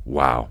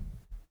 Wow.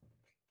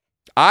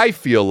 I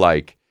feel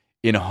like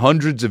in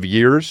hundreds of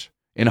years,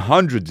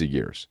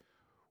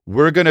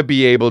 we're going to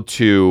be able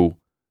to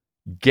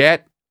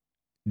get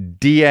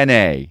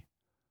DNA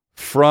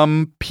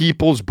from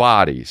people's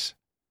bodies,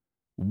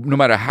 no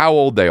matter how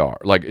old they are,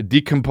 like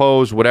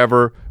decompose,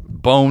 whatever,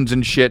 bones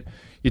and shit.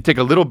 You take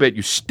a little bit,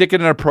 you stick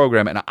it in a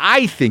program, and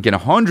I think in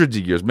hundreds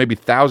of years, maybe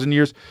 1,000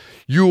 years,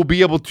 you will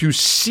be able to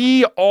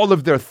see all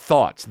of their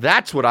thoughts.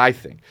 That's what I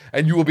think.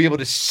 And you will be able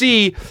to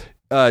see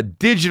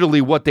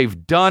digitally what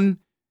they've done.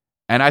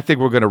 And I think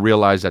we're going to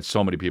realize that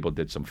so many people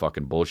did some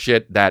fucking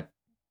bullshit that,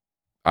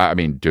 I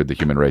mean, dude, the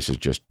human race is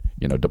just,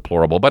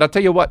 deplorable. But I'll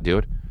tell you what,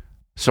 dude,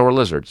 so are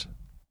lizards.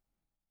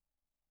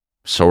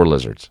 So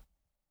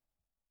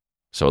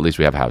at least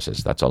we have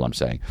houses. That's all I'm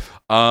saying.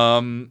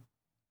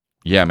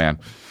 Yeah, man.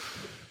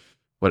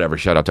 Whatever.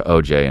 Shout out to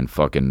OJ and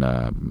fucking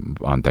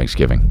on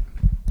Thanksgiving.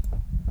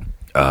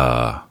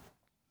 Yeah.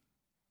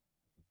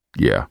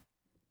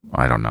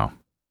 I don't know.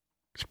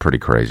 It's pretty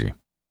crazy.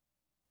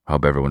 I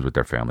hope everyone's with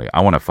their family.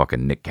 I want a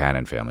fucking Nick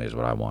Cannon family is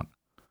what I want.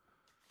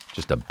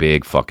 Just a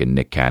big fucking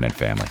Nick Cannon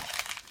family.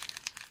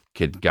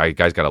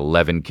 Guy's got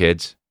 11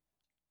 kids.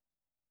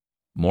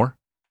 More?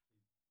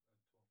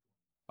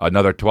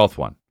 Another 12th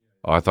one.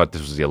 Oh, I thought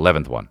this was the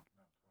 11th one.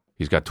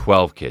 He's got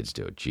 12 kids,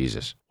 dude.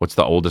 Jesus. What's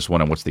the oldest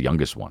one and what's the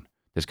youngest one?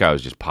 This guy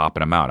was just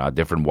popping them out.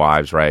 Different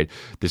wives, right?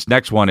 This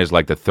next one is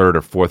like the third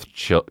or fourth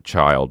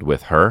child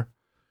with her.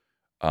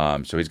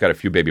 So he's got a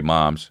few baby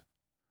moms.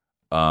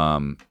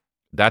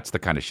 That's the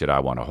kind of shit I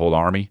want. A whole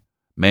army.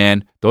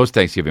 Man, those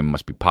Thanksgiving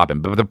must be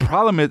popping. But the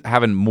problem is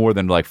having more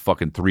than like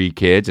fucking 3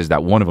 kids is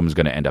that one of them is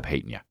going to end up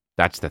hating you.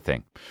 That's the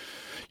thing.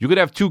 You could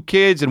have 2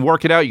 kids and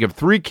work it out. You have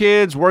 3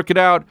 kids, work it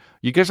out.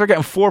 You guys are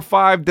getting 4 or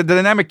 5. The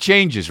dynamic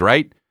changes,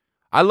 right?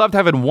 I loved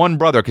having one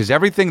brother because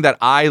everything that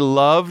I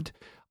loved,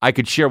 I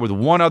could share with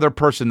one other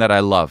person that I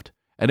loved.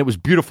 And it was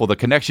beautiful. The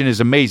connection is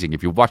amazing.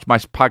 If you watch my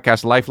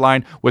podcast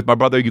Lifeline with my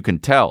brother, you can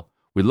tell.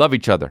 We love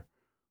each other.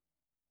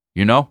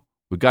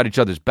 We got each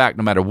other's back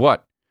no matter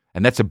what.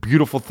 And that's a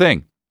beautiful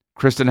thing.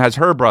 Kristen has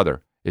her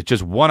brother. It's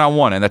just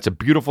one-on-one, and that's a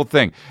beautiful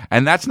thing.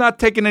 And that's not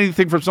taking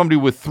anything from somebody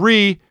with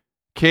 3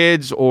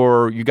 kids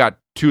or you got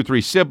 2 or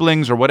 3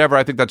 siblings or whatever.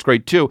 I think that's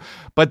great too.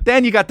 But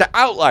then you got the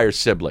outlier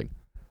sibling,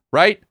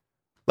 right?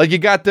 Like you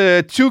got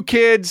the 2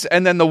 kids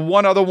and then the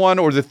one other one,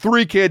 or the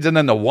 3 kids and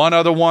then the one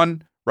other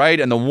one, right?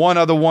 And the one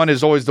other one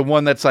is always the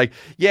one that's like,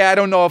 yeah, I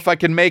don't know if I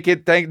can make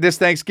it this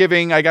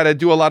Thanksgiving. I got to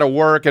do a lot of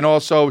work. And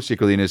also,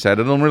 secretly in his head,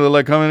 I don't really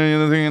like coming to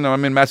anything.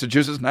 I'm in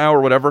Massachusetts now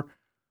or whatever.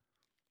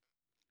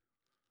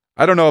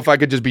 I don't know if I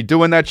could just be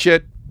doing that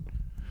shit.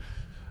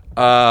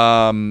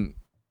 Come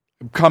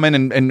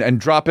in and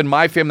drop in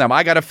my family. Now,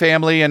 I got a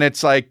family, and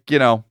it's like,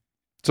 so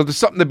there's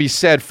something to be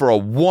said for a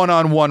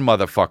one-on-one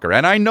motherfucker.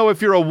 And I know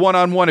if you're a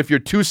one-on-one, if you're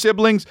 2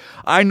 siblings,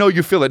 I know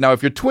you feel it. Now,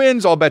 if you're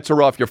twins, all bets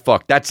are off. You're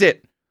fucked. That's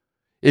it.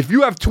 If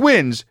you have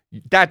twins,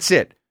 that's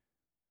it.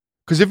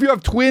 Because if you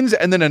have twins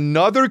and then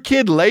another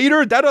kid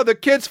later, that other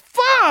kid's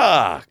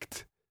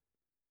fucked.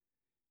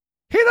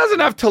 He doesn't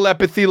have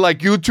telepathy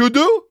like you two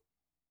do.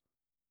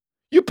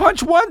 You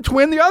punch one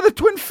twin, the other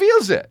twin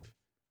feels it.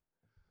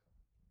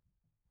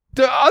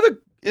 The other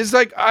is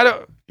like,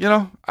 You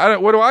know,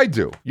 what do I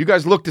do? You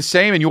guys look the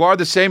same and you are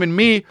the same, and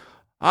me,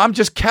 I'm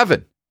just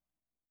Kevin.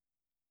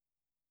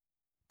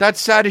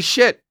 That's sad as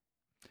shit.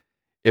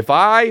 If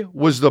I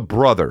was the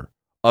brother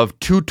of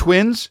two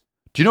twins,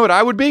 do you know what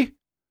I would be?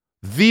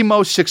 The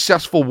most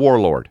successful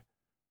warlord.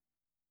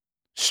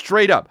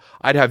 Straight up.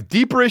 I'd have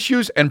deeper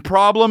issues and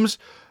problems.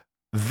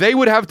 They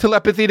would have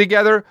telepathy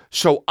together,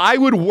 so I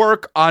would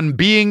work on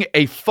being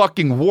a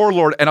fucking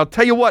warlord. And I'll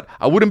tell you what,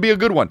 I wouldn't be a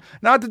good one.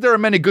 Not that there are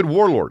many good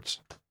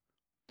warlords,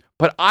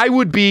 but I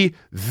would be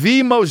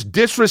the most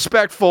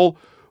disrespectful,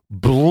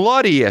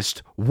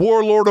 bloodiest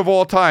warlord of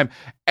all time.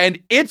 And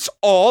it's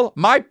all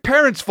my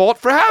parents' fault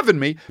for having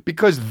me,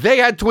 because they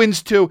had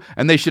twins too,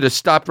 and they should have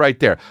stopped right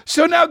there.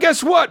 So now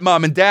guess what,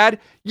 Mom and Dad?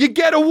 You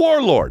get a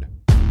warlord.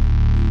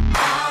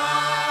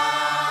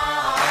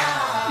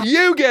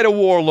 You get a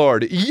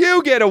warlord.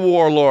 You get a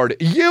warlord.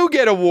 You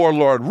get a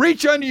warlord.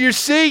 Reach under your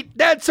seat.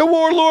 That's a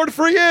warlord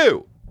for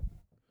you.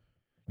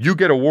 You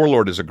Get a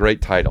Warlord is a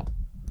great title.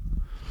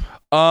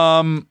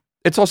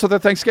 It's also the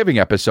Thanksgiving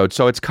episode,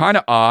 so it's kind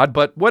of odd,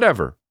 but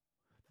whatever.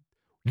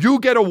 You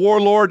Get a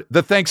Warlord,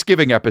 the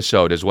Thanksgiving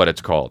episode is what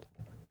it's called.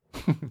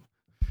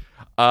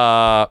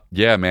 Yeah,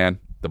 man.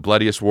 The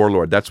bloodiest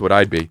warlord. That's what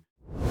I'd be.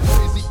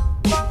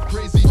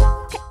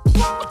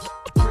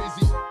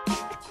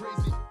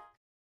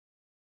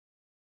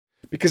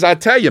 Because I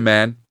tell you,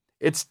 man,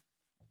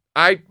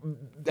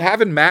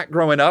 having Matt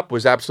growing up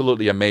was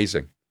absolutely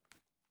amazing.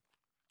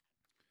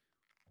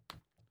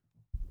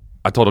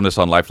 I told him this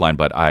on Lifeline,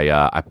 but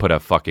I put a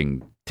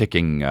fucking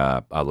ticking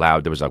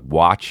loud. There was a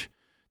watch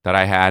that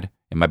I had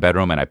in my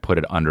bedroom, and I put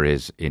it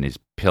in his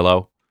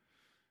pillow,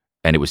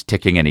 and it was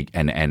ticking,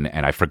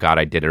 and I forgot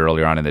I did it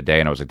earlier on in the day,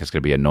 and I was like, this is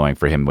gonna be annoying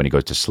for him when he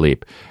goes to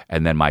sleep.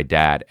 And then my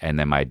dad,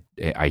 I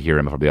hear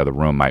him from the other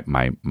room.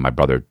 My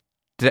brother.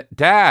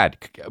 Dad,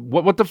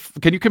 what the?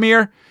 Can you come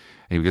here? And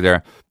he would go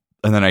there,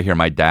 and then I hear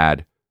my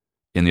dad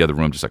in the other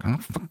room, just like, I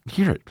don't fucking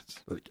hear it.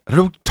 I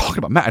don't talk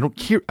about Matt. I don't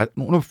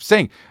know what I'm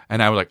saying.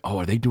 And I was like, oh,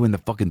 are they doing the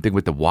fucking thing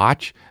with the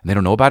watch? And they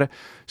don't know about it.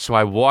 So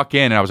I walk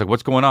in, and I was like,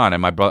 what's going on?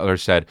 And my brother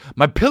said,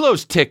 my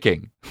pillow's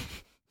ticking.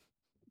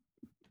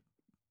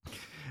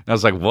 And I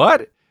was like,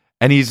 what?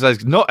 And he's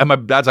like, no. And my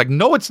dad's like,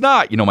 no, it's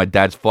not. You know, my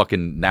dad's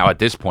fucking now at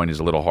this point is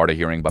a little hard of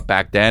hearing, but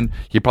back then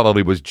he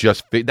probably was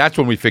just. That's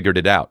when we figured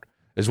it out.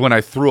 Is when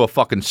I threw a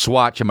fucking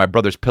swatch in my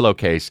brother's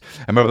pillowcase,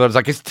 and my brother's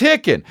like, it's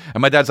ticking.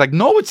 And my dad's like,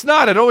 no, it's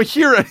not. I don't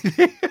hear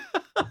anything.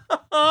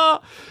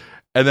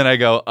 And then I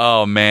go,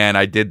 oh, man,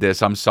 I did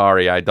this. I'm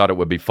sorry. I thought it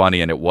would be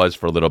funny, and it was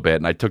for a little bit.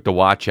 And I took the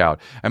watch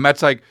out. And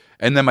Matt's like,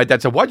 and then my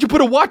dad said, why'd you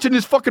put a watch in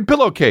his fucking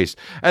pillowcase?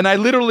 And I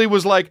literally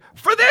was like,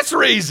 for this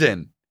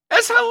reason.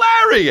 It's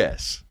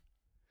hilarious.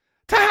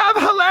 To have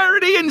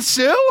hilarity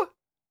ensue?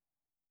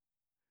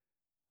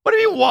 What do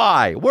you mean,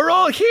 why? We're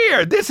all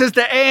here. This is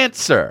the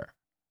answer.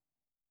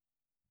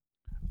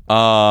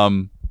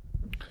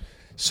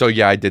 So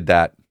yeah, I did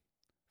that.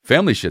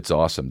 Family shit's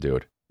awesome,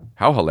 dude.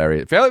 How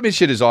hilarious. Family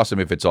shit is awesome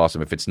if it's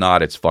awesome. If it's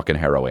not, it's fucking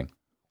harrowing.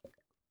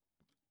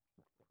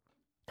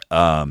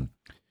 But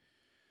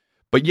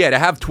yeah, to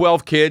have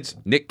 12 kids,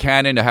 Nick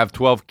Cannon, to have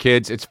 12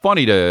 kids, it's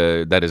funny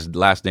that his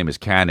last name is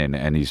Cannon,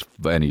 and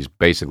he's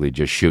basically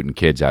just shooting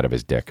kids out of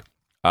his dick.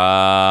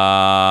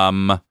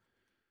 Cannon.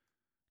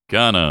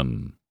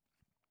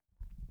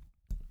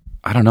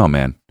 I don't know,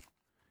 man.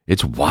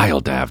 It's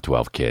wild to have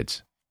 12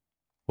 kids.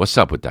 What's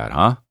up with that,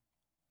 huh?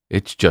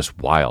 It's just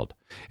wild.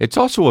 It's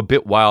also a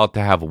bit wild to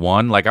have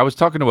one. Like, I was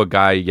talking to a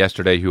guy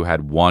yesterday who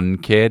had one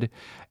kid,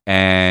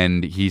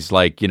 and he's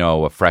like,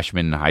 a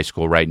freshman in high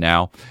school right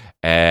now.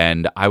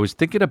 And I was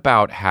thinking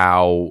about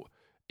how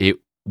it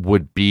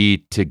would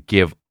be to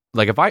give,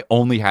 like, if I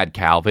only had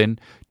Calvin,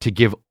 to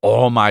give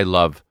all my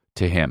love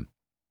to him.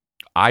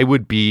 I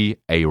would be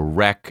a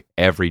wreck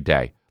every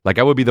day. Like,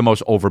 I would be the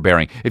most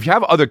overbearing. If you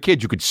have other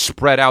kids, you could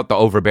spread out the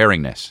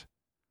overbearingness.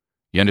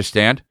 You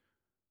understand?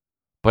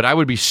 But I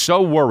would be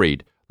so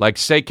worried. Like,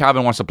 say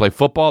Calvin wants to play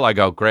football. I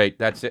go, great,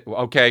 that's it.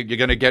 Okay, you're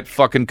going to get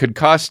fucking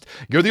concussed.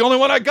 You're the only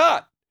one I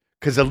got.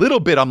 Because a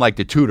little bit, I'm like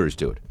the Tudors,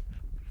 dude.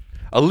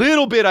 A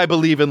little bit, I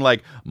believe in,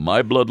 like,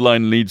 my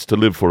bloodline needs to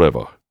live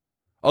forever.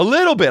 A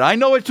little bit. I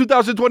know it's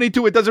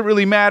 2022. It doesn't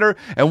really matter.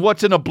 And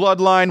what's in a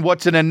bloodline,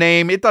 what's in a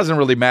name, it doesn't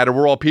really matter.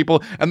 We're all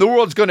people. And the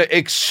world's going to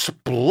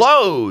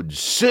explode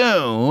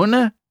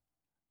soon.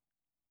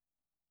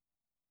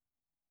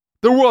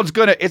 The world's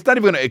going to, it's not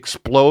even going to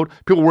explode.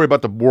 People worry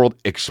about the world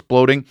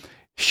exploding.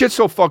 Shit's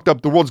so fucked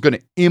up, the world's going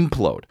to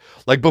implode.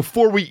 Like,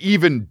 before we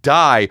even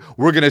die,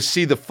 we're going to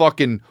see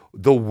the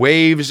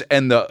waves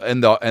and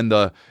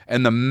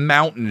the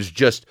mountains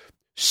just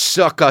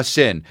suck us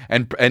in.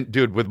 And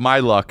dude, with my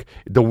luck,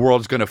 the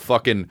world's going to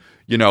fucking,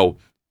 implode.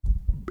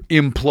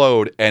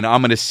 And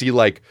I'm going to see,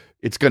 like,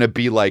 it's going to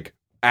be like,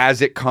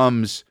 as it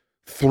comes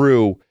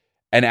through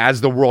and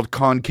as the world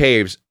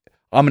concaves,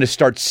 I'm going to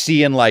start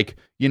seeing, like,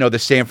 the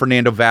San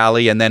Fernando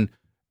Valley and then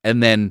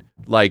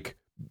like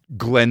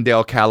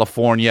Glendale,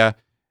 California,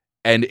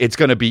 and it's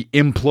going to be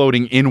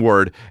imploding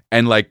inward.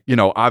 And like,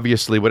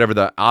 obviously whatever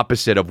the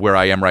opposite of where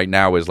I am right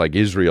now is, like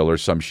Israel or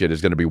some shit,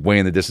 is going to be way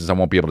in the distance. I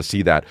won't be able to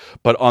see that.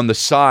 But on the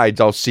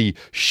sides, I'll see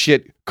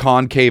shit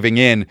concaving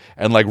in,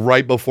 and like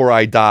right before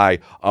I die,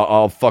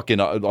 I'll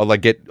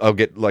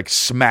get like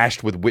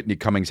smashed with Whitney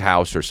Cummings'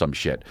 house or some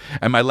shit.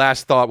 And my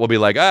last thought will be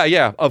like,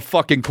 yeah, of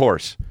fucking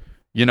course,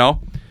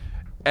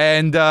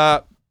 And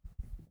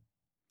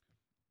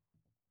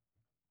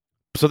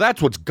so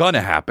that's what's going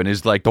to happen,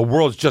 is like the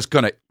world's just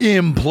going to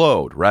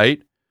implode,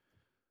 right?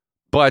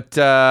 But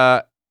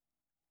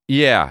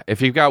yeah,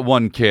 if you've got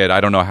one kid,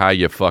 I don't know how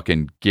you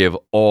fucking give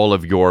all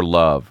of your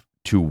love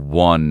to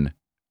one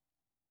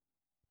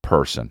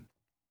person.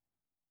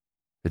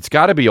 It's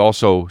got to be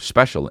also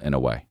special in a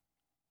way,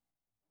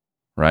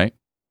 right?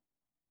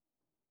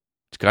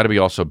 It's got to be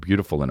also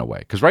beautiful in a way.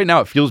 Because right now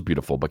it feels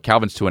beautiful, but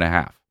Calvin's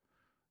 2.5.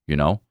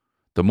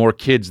 The more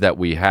kids that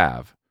we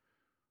have,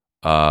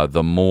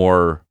 the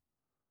more...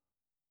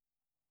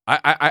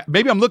 I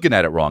maybe I'm looking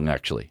at it wrong,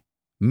 actually.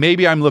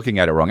 Maybe I'm looking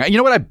at it wrong. You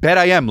know what? I bet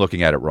I am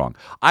looking at it wrong.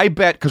 I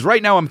bet, because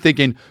right now I'm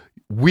thinking,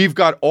 we've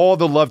got all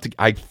the love to...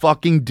 I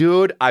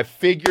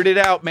figured it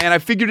out, man. I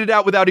figured it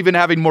out without even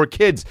having more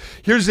kids.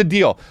 Here's the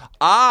deal.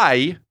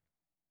 I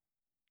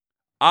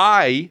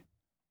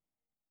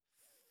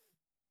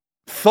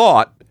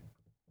thought...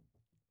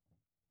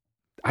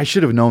 I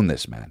should have known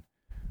this, man.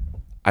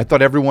 I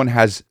thought everyone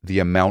has the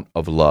amount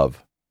of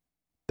love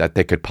that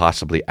they could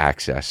possibly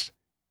access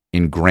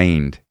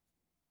ingrained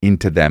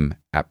into them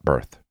at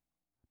birth.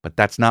 But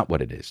that's not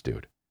what it is,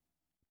 dude.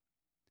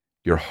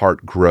 Your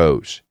heart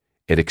grows.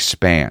 It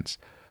expands.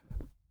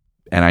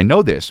 And I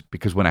know this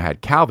because when I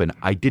had Calvin,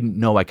 I didn't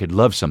know I could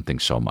love something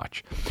so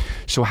much.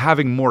 So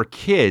having more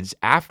kids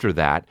after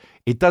that,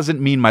 it doesn't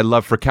mean my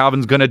love for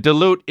Calvin's going to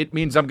dilute. It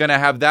means I'm going to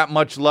have that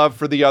much love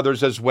for the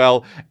others as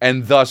well,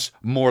 and thus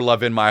more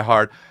love in my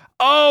heart.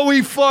 Oh,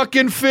 he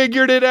fucking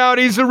figured it out.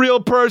 He's a real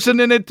person,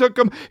 and he took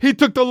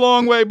the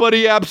long way, but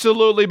he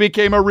absolutely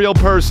became a real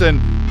person.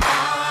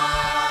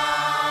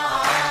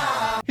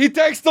 He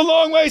takes the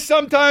long way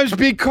sometimes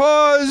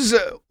because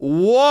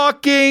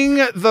walking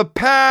the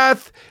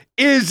path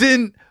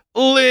isn't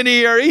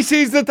linear. He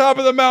sees the top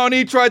of the mountain.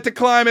 He tried to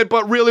climb it,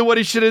 but really what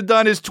he should have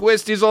done is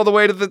twist. He's all the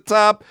way to the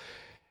top.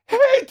 He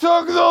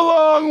took the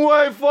long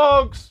way,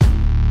 folks.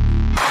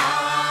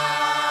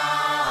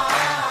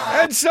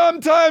 And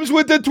sometimes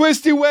with the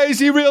twisty ways,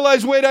 he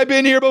realized, wait, I've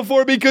been here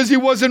before, because he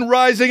wasn't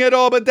rising at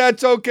all, but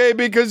that's okay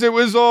because it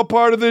was all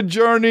part of the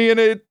journey and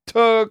it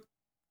took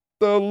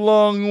the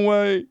long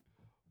way,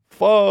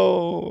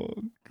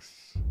 folks.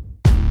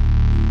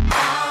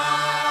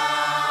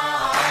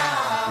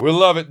 We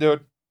love it,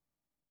 dude.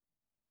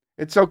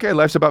 It's okay.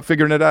 Life's about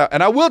figuring it out.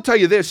 And I will tell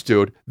you this,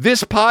 dude.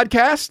 This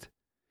podcast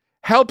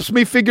helps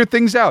me figure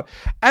things out.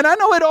 And I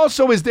know it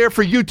also is there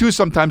for you too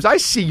sometimes. I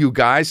see you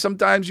guys.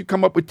 Sometimes you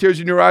come up with tears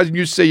in your eyes and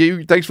you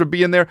say, thanks for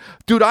being there.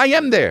 Dude, I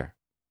am there.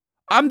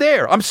 I'm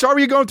there. I'm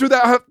sorry you're going through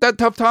that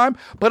tough time,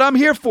 but I'm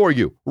here for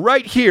you.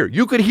 Right here.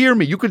 You could hear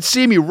me. You could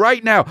see me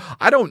right now.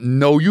 I don't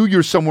know you.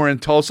 You're somewhere in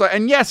Tulsa.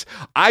 And yes,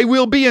 I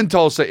will be in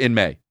Tulsa in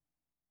May.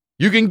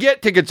 You can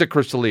get tickets at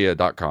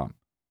crystalia.com.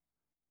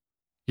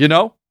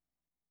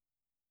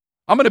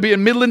 I'm going to be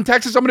in Midland,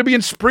 Texas. I'm going to be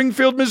in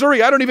Springfield,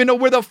 Missouri. I don't even know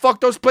where the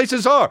fuck those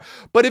places are.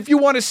 But if you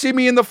want to see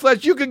me in the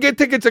flesh, you can get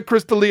tickets at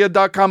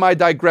crystalia.com. I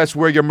digress.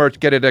 Wear your merch.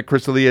 Get it at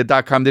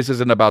crystalia.com. This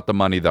isn't about the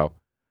money, though.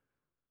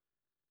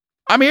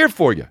 I'm here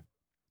for you.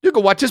 You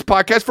can watch this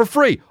podcast for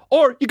free.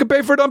 Or you can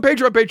pay for it on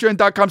Patreon,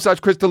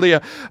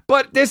 patreon.com/crystalia.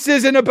 But this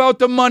isn't about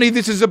the money.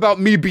 This is about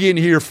me being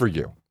here for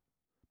you.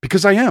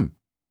 Because I am.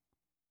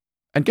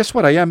 And guess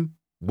what? I am,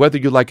 whether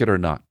you like it or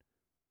not.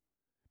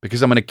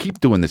 Because I'm going to keep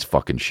doing this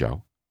fucking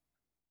show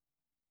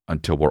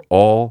until we're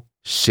all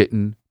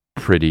sitting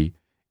pretty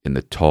in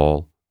the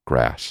tall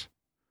grass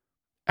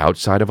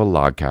outside of a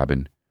log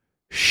cabin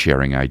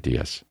sharing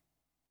ideas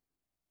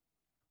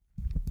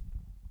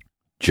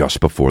just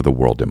before the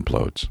world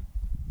implodes.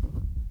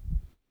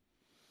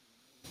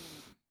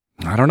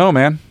 I don't know,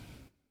 man.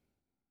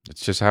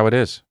 It's just how it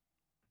is.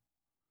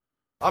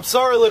 I'm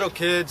sorry, little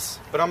kids,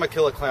 but I'm going to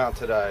kill a clown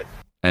today.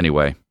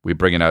 Anyway, we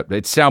bring it out.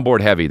 It's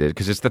soundboard heavy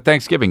because it's the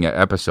Thanksgiving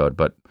episode,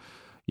 but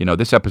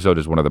this episode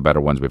is one of the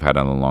better ones we've had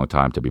in a long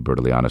time, to be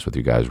brutally honest with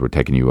you guys. We're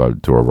taking you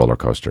to a roller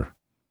coaster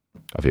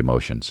of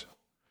emotions.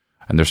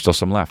 And there's still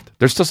some left.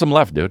 There's still some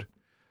left, dude.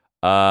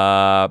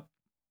 Yeah.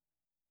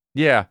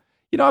 I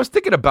was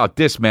thinking about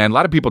this, man. A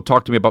lot of people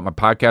talk to me about my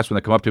podcast when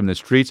they come up to me in the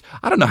streets.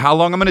 I don't know how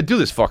long I'm going to do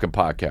this fucking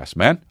podcast,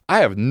 man. I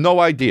have no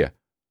idea.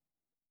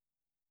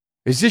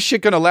 Is this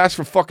shit going to last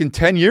for fucking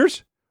 10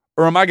 years?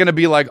 Or am I going to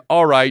be like,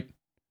 all right,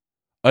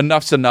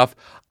 enough's enough.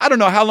 I don't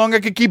know how long I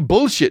could keep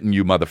bullshitting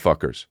you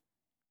motherfuckers.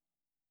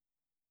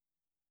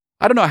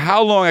 I don't know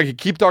how long I could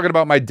keep talking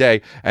about my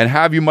day and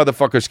have you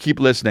motherfuckers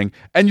keep listening,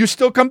 and you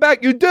still come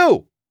back. You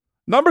do.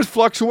 Numbers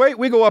fluctuate.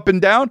 We go up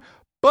and down,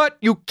 but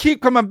you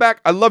keep coming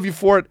back. I love you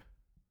for it.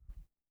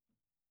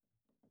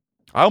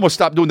 I almost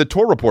stopped doing the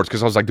tour reports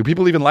because I was like, do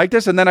people even like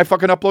this? And then I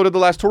fucking uploaded the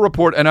last tour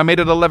report and I made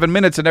it 11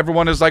 minutes and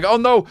everyone is like, oh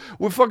no,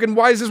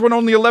 why is this one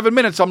only 11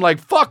 minutes? I'm like,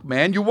 fuck,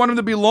 man, you want them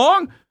to be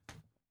long?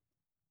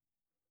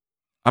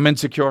 I'm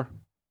insecure.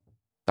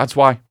 That's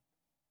why.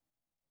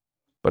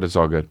 But it's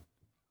all good.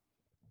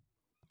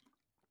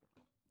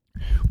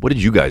 What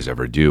did you guys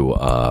ever do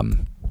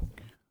on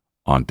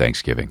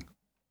Thanksgiving?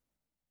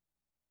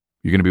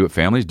 You going to be with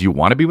families? Do you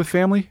want to be with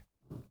family?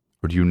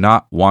 Or do you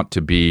not want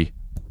to be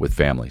with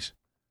families?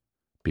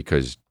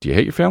 Because do you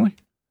hate your family?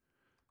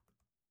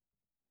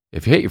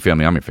 If you hate your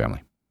family, I'm your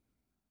family.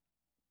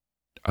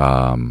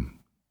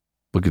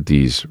 Look at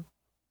these.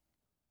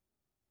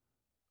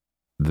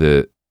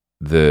 The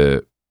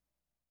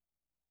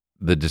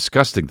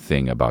disgusting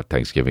thing about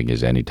Thanksgiving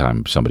is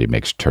anytime somebody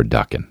makes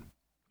turducken.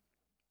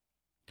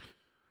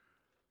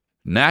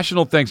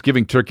 National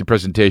Thanksgiving Turkey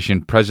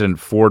Presentation, President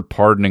Ford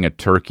pardoning a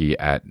turkey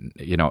at,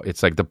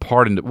 it's like the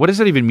pardon. What does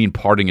that even mean,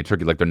 pardoning a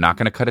turkey? Like they're not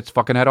going to cut its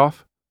fucking head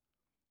off?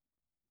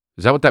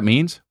 Is that what that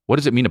means? What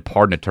does it mean to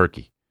pardon a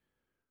turkey?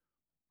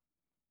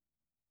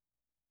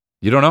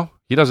 You don't know?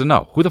 He doesn't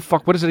know. Who the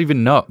fuck, what does it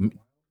even know?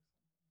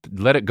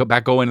 Let it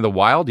go into the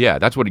wild? Yeah,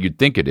 that's what you'd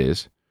think it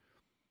is.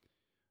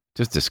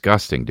 Just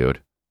disgusting,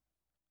 dude.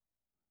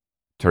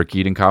 Turkey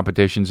eating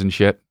competitions and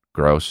shit.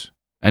 Gross.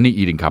 Any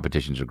eating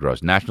competitions are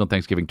gross. National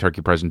Thanksgiving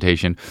Turkey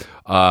Presentation.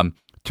 What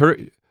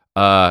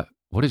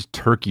is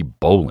turkey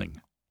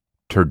bowling?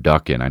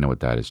 Turducken. I know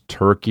what that is.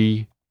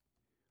 Turkey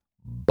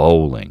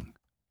bowling.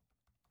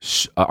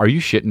 Are you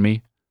shitting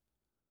me?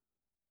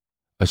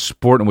 A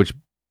sport in which,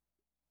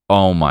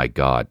 oh my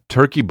God.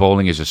 Turkey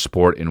bowling is a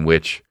sport in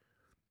which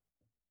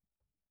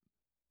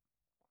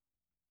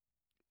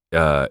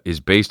is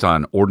based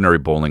on ordinary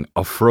bowling.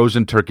 A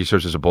frozen turkey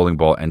serves as a bowling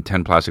ball and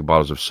 10 plastic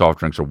bottles of soft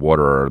drinks or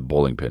water are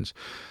bowling pins.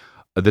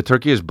 The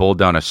turkey is bowled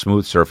down a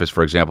smooth surface,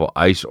 for example,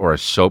 ice or a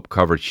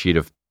soap-covered sheet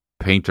of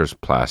painter's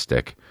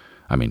plastic.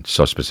 I mean,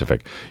 so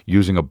specific.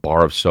 Using a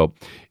bar of soap.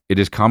 It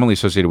is commonly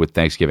associated with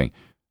Thanksgiving.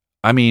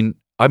 I mean,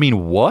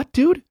 what,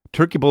 dude?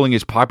 Turkey bowling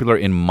is popular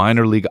in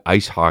minor league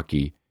ice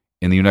hockey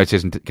in the United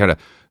States and Canada.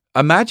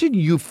 Imagine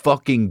you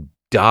fucking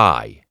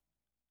die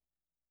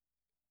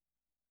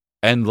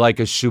and like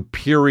a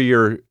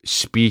superior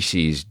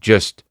species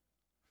just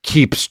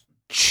keeps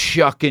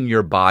chucking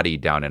your body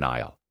down an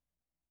aisle.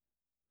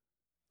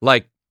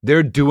 Like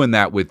they're doing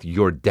that with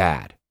your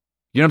dad.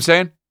 You know what I'm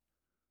saying?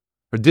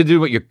 Or did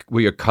do it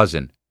with your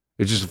cousin.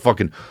 It's just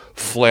fucking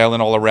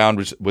flailing all around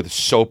with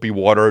soapy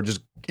water,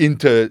 just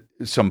into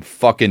some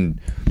fucking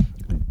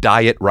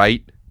diet,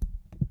 right?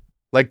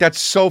 Like, that's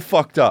so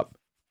fucked up.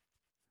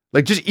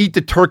 Like, just eat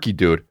the turkey,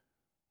 dude.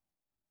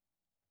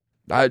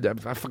 I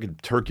fucking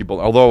turkey bowl.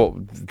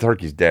 Although the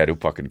turkey's dead, who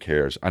fucking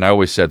cares? And I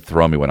always said,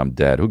 throw me when I'm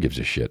dead. Who gives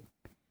a shit?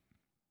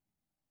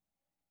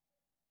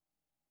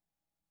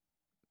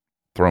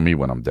 Throw me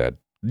when I'm dead.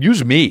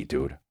 Use me,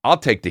 dude. I'll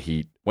take the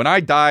heat. When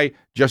I die,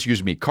 just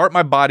use me. Cart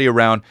my body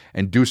around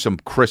and do some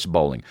crisp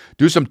bowling.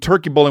 Do some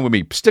turkey bowling with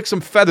me. Stick some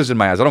feathers in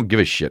my eyes. I don't give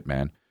a shit,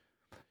 man.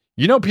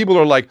 You know, people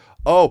are like,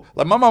 oh,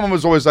 like my mom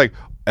was always like,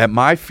 at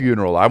my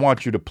funeral, I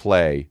want you to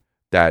play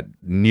that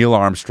Neil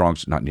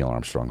Armstrong's, not Neil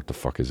Armstrong, what the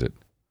fuck is it?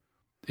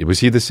 Was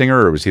he the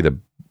singer or was he the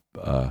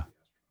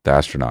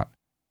astronaut?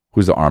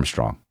 Who's the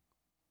Armstrong?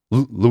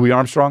 Louis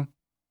Armstrong?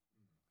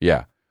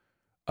 Yeah.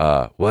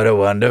 What a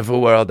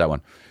wonderful world, that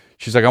one.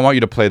 She's like, I want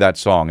you to play that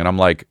song. And I'm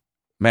like,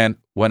 man,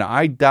 when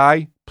I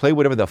die, play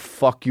whatever the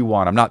fuck you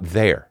want. I'm not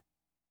there.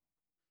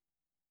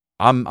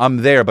 I'm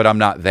there, but I'm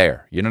not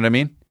there. You know what I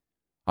mean?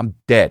 I'm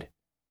dead.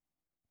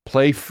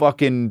 Play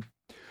fucking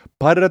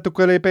Para tu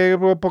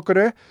cuerpo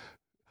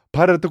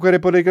Para tu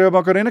cuerpo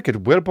Macarena, que tu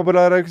cuerpo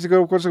para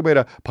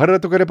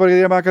tu cuerpo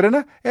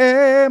Macarena,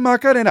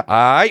 Macarena.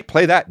 Alright,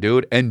 play that,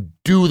 dude, and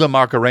do the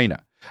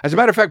Macarena. As a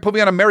matter of fact, put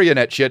me on a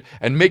marionette shit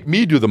and make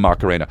me do the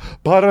Macarena.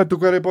 Para tu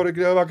cuerpo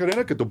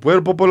Macarena, que tu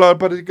cuerpo para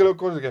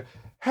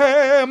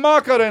hey,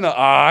 Macarena.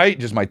 Alright,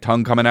 just my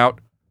tongue coming out.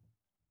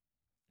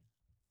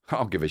 I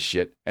don't give a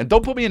shit. And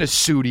don't put me in a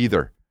suit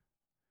either.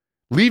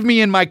 Leave me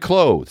in my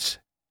clothes.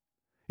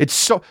 It's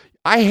so...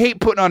 I hate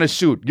putting on a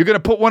suit. You're going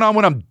to put one on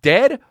when I'm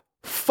dead?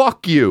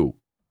 Fuck you.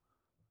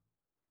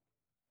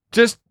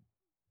 Just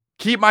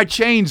keep my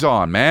chains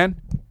on, man.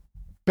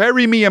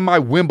 Bury me in my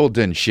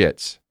Wimbledon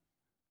shits.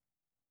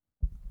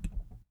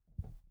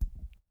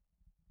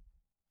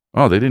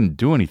 Oh, they didn't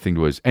do anything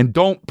to us. And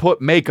don't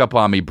put makeup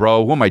on me,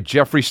 bro. Who am I,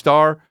 Jeffree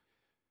Star?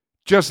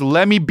 Just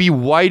let me be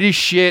white as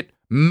shit,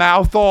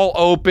 mouth all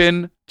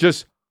open.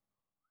 Just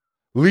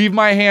leave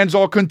my hands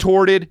all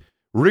contorted.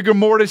 Rigor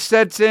mortis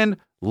sets in.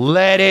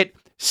 Let it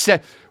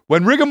set.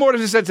 When rigor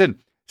mortis sets in,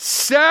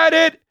 set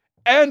it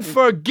and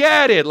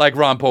forget it, like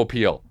Ron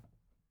Popeil.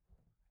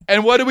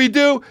 And what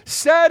do?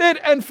 Set it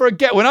and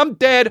forget. When I'm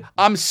dead,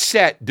 I'm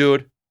set,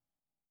 dude.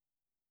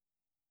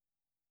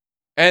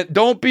 And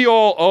don't be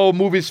all,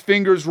 move his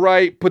fingers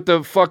right, put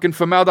the fucking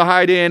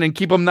formaldehyde in and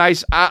keep him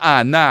nice.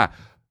 Nah.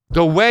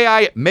 The way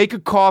I make a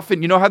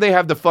coffin, you know how they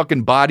have the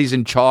fucking bodies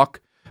in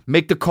chalk?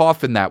 Make the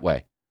coffin that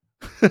way.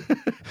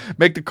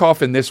 Make the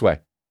coffin this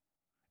way.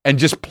 and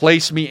just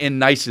place me in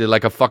nicely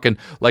like a fucking,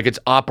 like it's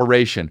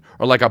Operation,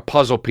 or like a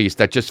puzzle piece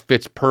that just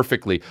fits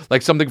perfectly.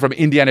 Like something from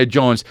Indiana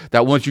Jones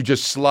that once you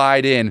just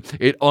slide in,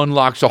 it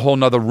unlocks a whole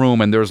nother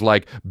room and there's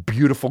like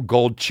beautiful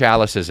gold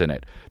chalices in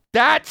it.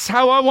 That's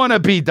how I want to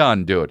be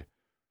done, dude.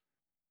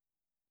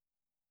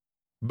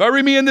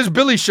 Bury me in this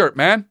Billy shirt,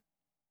 man.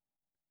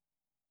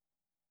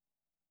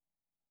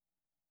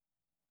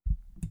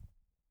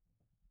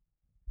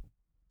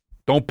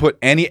 Don't put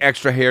any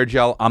extra hair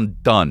gel. I'm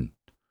done.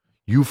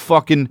 You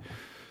fucking,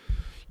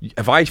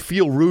 if I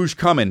feel rouge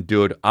coming,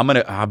 dude, I'll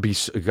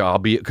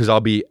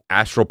be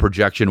astral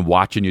projection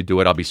watching you do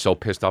it. I'll be so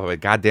pissed off. I'm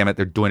like, God damn it,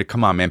 they're doing it.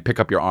 Come on, man, pick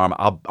up your arm.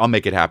 I'll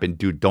make it happen,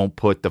 dude. Don't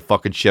put the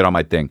fucking shit on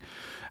my thing.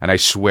 And I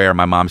swear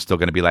my mom's still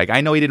going to be like, I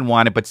know he didn't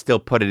want it, but still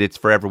put it. It's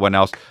for everyone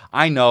else.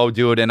 I know,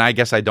 dude, and I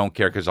guess I don't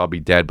care because I'll be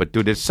dead. But,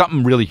 dude, there's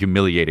something really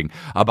humiliating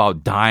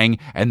about dying,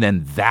 and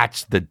then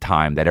that's the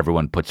time that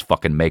everyone puts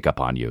fucking makeup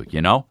on you,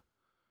 you know?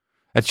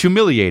 That's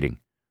humiliating.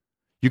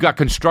 You got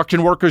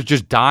construction workers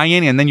just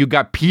dying, and then you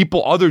got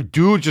people, other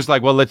dudes just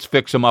like, well, let's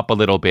fix them up a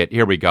little bit.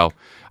 Here we go.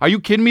 Are you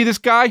kidding me, this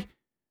guy?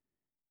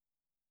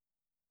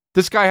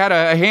 This guy had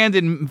a hand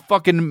in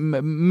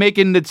fucking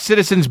making the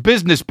Citizens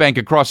Business Bank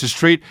across the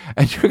street,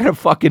 and you're going to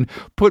fucking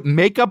put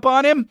makeup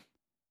on him?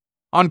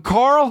 On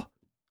Carl?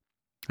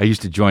 I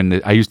used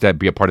to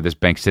be a part of this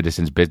bank,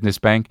 Citizens Business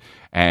Bank,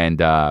 and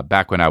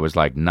back when I was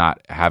like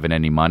not having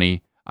any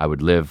money, I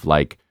would live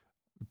like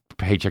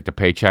paycheck to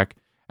paycheck.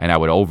 And I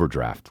would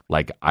overdraft.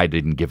 Like, I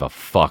didn't give a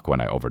fuck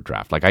when I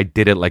overdraft. Like, I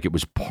did it like it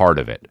was part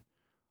of it.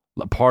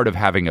 Part of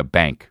having a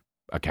bank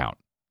account.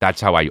 That's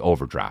how I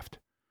overdraft.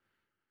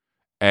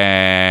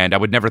 And I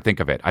would never think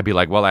of it. I'd be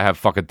like, well, I have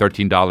fucking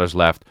 $13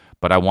 left,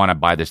 but I want to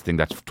buy this thing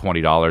that's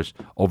 $20.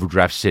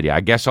 Overdraft City. I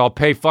guess I'll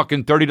pay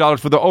fucking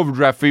 $30 for the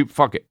overdraft fee.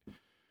 Fuck it.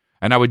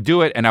 And I would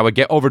do it, and I would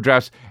get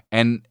overdrafts.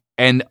 And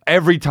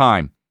every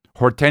time,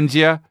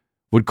 Hortensia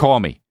would call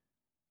me.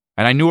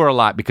 And I knew her a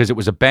lot because it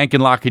was a bank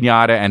in La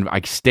Cañada, and I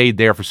stayed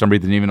there for some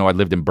reason, even though I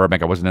lived in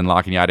Burbank. I wasn't in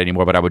La Cañada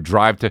anymore, but I would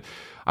have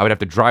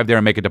to drive there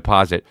and make a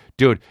deposit.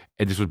 Dude,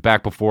 and this was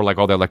back before like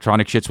all the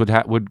electronic shits would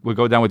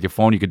go down with your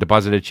phone. You could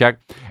deposit a check.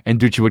 And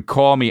dude, she would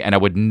call me, and I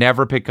would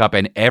never pick up,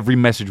 and every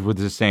message was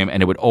the same,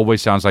 and it would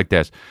always sound like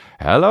this.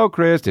 Hello,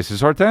 Chris. This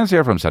is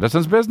Hortensia from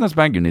Citizens Business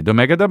Bank. You need to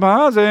make a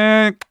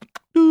deposit.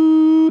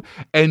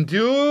 And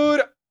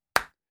dude,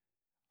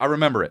 I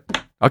remember it.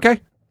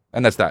 Okay?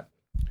 And that's that.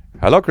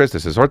 Hello, Chris.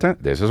 This is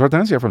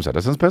Hortensia from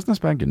Citizens Business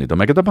Bank. You need to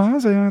make a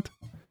deposit.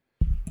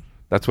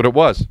 That's what it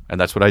was, and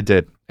that's what I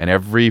did. And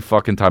every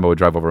fucking time I would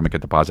drive over and make a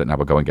deposit, and I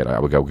would go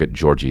get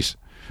Georgie's,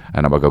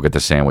 and I would go get the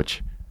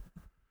sandwich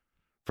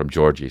from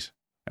Georgie's.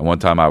 And one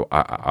time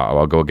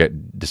I'll go get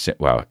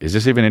wow, is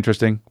this even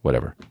interesting?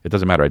 Whatever. It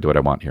doesn't matter. I do what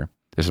I want here.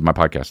 This is my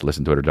podcast.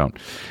 Listen to it or don't.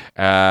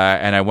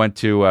 And I went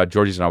to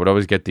Georgie's, and I would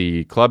always get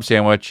the club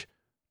sandwich,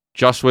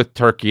 just with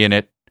turkey in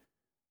it,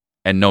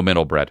 and no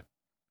middle bread.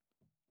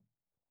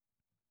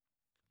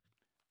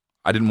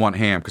 I didn't want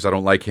ham because I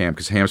don't like ham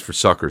because ham's for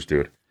suckers,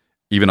 dude.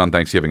 Even on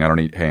Thanksgiving, I don't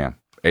eat ham.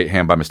 Ate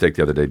ham by mistake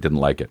the other day, didn't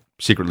like it.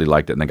 Secretly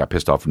liked it and then got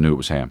pissed off and knew it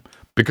was ham.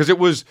 Because it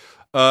was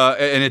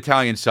an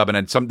Italian sub,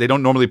 and they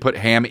don't normally put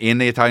ham in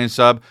the Italian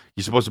sub.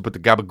 You're supposed to put the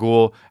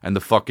gabagool and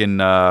the fucking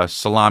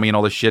salami and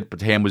all this shit, but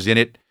the ham was in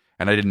it,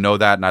 and I didn't know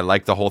that, and I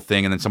liked the whole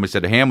thing, and then somebody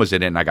said the ham was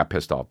in it, and I got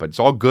pissed off. But it's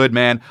all good,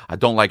 man. I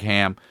don't like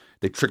ham.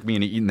 They tricked me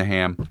into eating the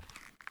ham.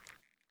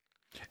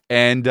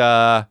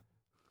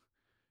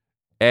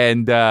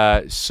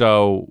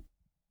 So,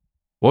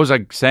 what was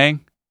I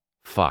saying?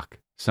 Fuck.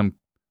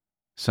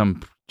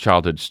 Some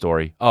childhood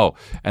story. Oh,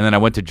 and then I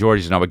went to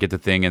George's and I would get the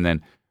thing, and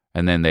then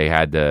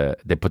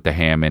they put the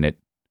ham in it,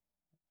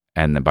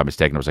 and then by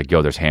mistake, I was like,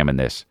 yo, there's ham in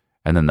this.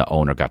 And then the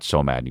owner got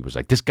so mad, and he was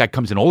like, this guy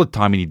comes in all the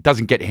time and he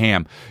doesn't get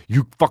ham.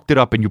 You fucked it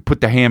up and you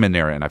put the ham in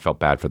there. And I felt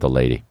bad for the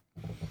lady.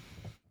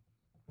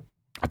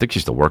 I think she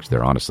still works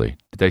there, honestly.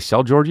 Did they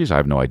sell Georgie's? I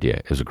have no idea.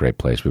 It was a great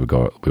place. We would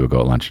go at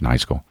lunch in high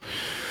school.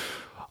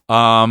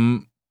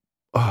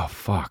 Oh,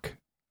 fuck.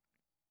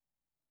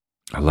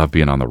 I love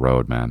being on the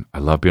road, man. I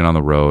love being on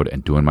the road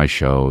and doing my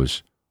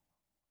shows.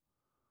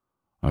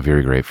 I'm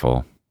very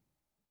grateful.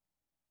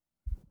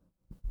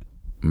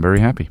 I'm very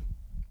happy.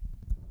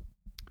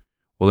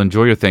 Well,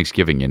 enjoy your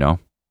Thanksgiving, you know.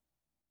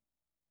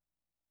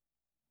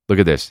 Look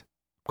at this.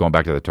 Going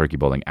back to the turkey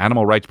bowling.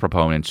 Animal rights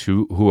proponents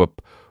who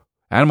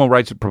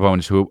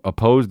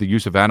oppose the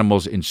use of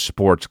animals in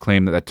sports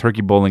claim that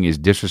turkey bowling is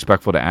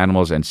disrespectful to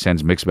animals and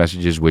sends mixed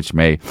messages which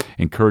may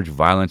encourage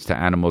violence to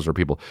animals or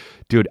people.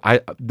 Dude,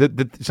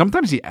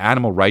 sometimes the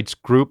animal rights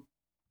group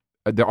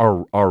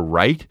are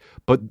right,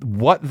 but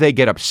what they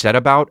get upset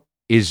about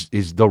is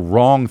the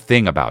wrong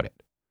thing about it.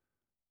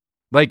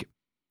 Like,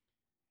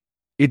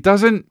 it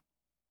doesn't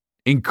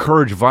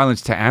encourage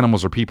violence to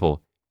animals or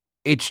people.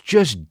 It's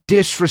just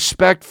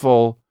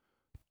disrespectful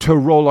to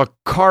roll a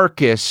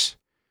carcass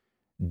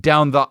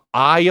down the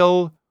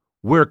aisle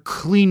where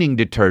cleaning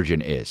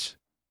detergent is.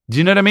 Do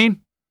you know what I mean?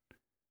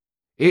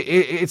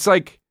 It's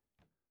like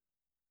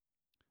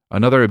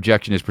another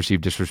objection is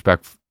perceived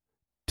disrespect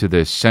to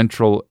the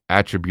central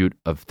attribute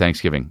of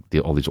Thanksgiving.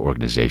 All these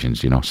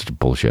organizations, such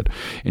bullshit.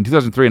 In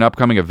 2003, an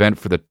upcoming event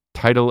for the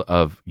title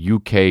of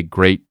UK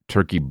Great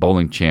Turkey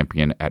Bowling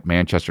Champion at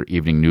Manchester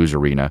Evening News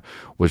Arena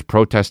was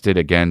protested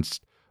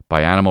against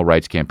by animal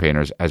rights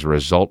campaigners. As a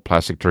result,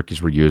 plastic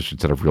turkeys were used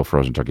instead of real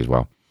frozen turkeys.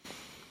 Well,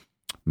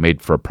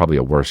 made for probably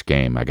a worse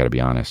game, I got to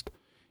be honest.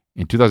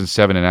 In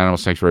 2007, an animal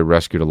sanctuary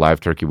rescued a live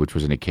turkey which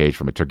was in a cage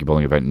from a turkey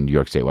bowling event in New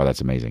York State. Wow,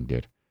 that's amazing,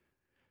 dude.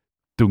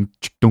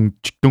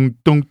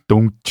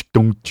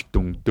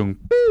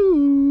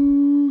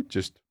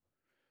 Just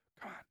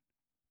come on,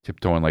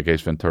 tiptoeing like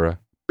Ace Ventura.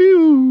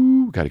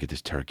 Got to get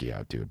this turkey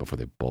out, dude, before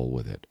they bowl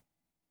with it.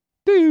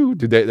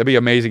 Dude, that'd be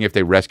amazing if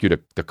they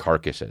rescued the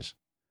carcasses.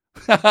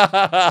 Come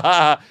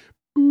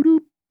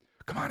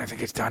on, I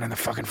think it's down in the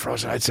fucking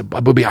frozen. It's a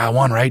booby aisle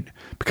one, right?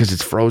 Because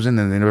it's frozen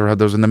and they never had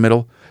those in the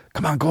middle.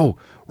 Come on, go.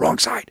 Wrong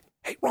side.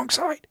 Hey, wrong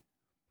side.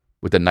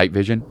 With the night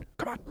vision.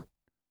 Come on.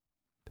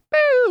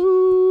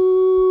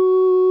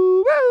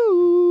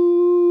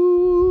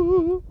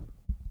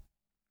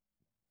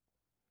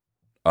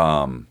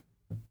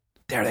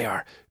 There they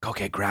are.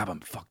 Okay, grab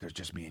them. Fuck, there's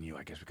just me and you.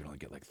 I guess we can only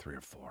get like 3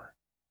 or 4.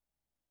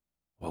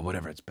 Well,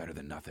 whatever. It's better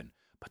than nothing.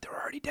 But they're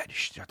already dead.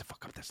 Shut the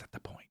fuck up. That's not the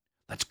point.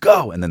 Let's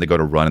go. And then they go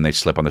to run and they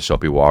slip on the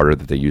soapy water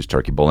that they used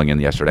turkey bowling in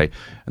yesterday.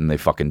 And they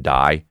fucking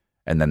die.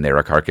 And then they're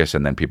a carcass.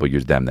 And then people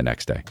use them the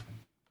next day.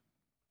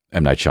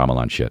 M. Night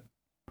Shyamalan shit.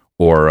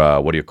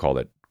 Or what do you call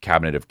it?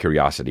 Cabinet of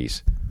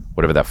Curiosities.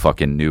 Whatever that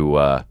fucking new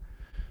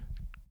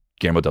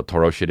Guillermo del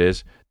Toro shit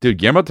is. Dude,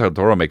 Guillermo del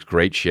Toro makes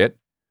great shit.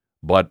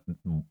 But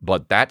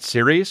that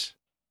series,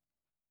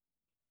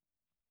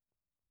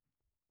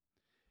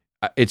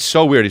 it's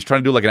so weird. He's trying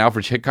to do like an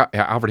Alfred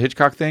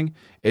Hitchcock thing.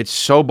 It's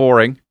so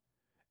boring.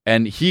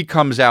 And he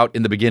comes out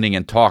in the beginning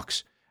and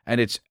talks. And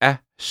it's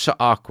so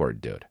awkward,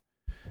 dude.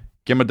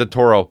 Guillermo del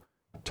Toro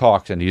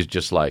talks and he's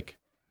just like,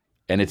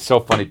 and it's so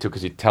funny too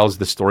because he tells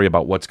the story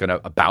about what's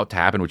about to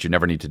happen, which you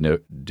never need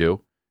to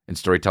do in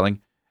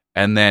storytelling.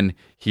 And then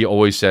he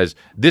always says,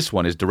 this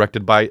one is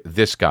directed by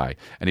this guy.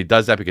 And he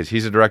does that because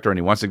he's a director and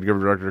he wants to give a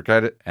director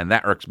credit. And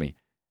that irks me.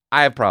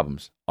 I have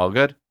problems. All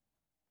good?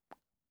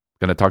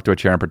 Going to talk to a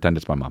chair and pretend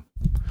it's my mom.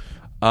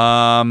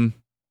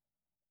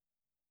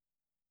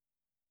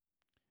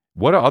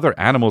 What other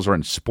animals are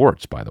in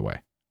sports, by the way?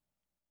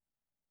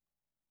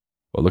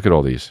 Well, look at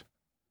all these.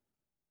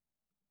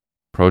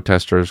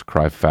 Protesters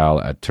cry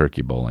foul at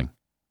turkey bowling.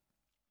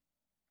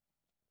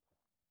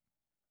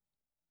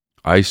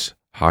 Ice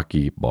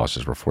hockey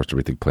bosses were forced to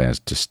rethink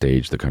plans to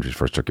stage the country's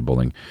first turkey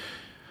bowling.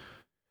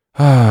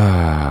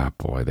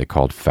 Boy, they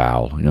called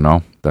foul,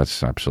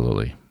 That's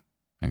absolutely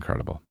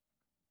incredible.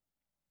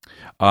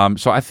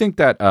 So I think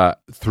that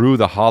through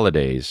the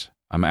holidays,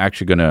 I'm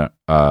actually going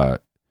to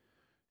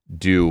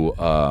do...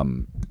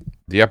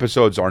 the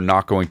episodes are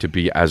not going to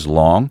be as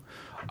long.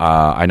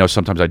 I know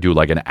sometimes I do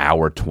like an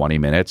hour, 20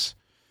 minutes.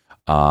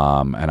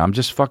 And I'm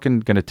just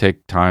fucking going to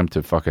take time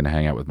to fucking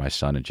hang out with my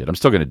son and shit. I'm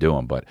still going to do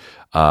them, but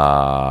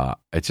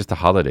it's just the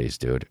holidays,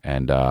 dude.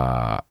 And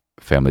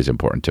family's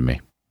important to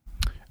me.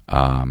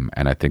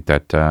 And I think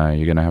that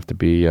you're going to have to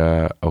be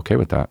okay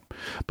with that.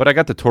 But I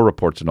got the tour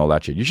reports and all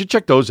that shit. You should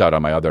check those out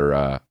on my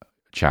other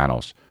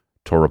channels.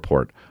 Tour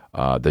report.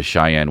 The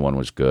Cheyenne one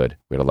was good.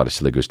 We had a lot of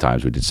silly goose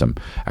times. We did some...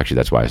 Actually,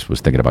 that's why I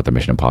was thinking about the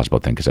Mission Impossible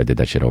thing, because I did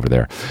that shit over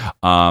there.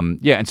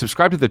 Yeah, and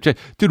subscribe to the...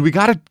 Dude, we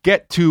got to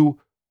get to...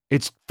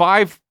 It's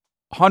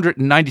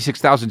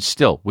 596,000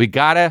 still. We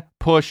got to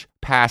push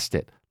past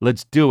it.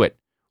 Let's do it.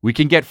 We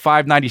can get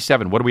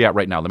 597. What are we at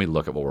right now? Let me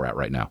look at what we're at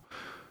right now.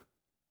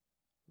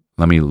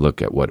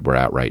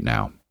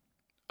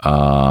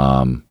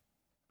 Because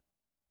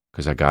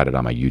I got it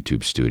on my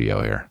YouTube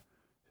studio here.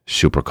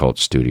 Super Cult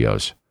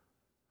Studios.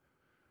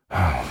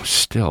 Oh,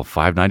 still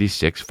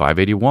 596,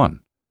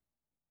 581.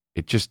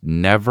 It just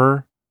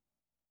never,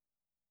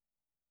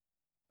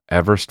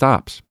 ever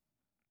stops.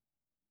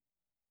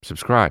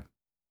 Subscribe.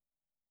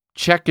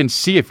 Check and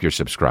see if you're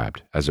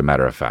subscribed, as a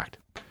matter of fact.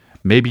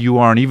 Maybe you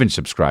aren't even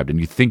subscribed and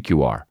you think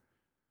you are.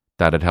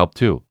 That'd help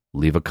too.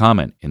 Leave a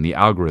comment in the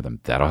algorithm.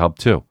 That'll help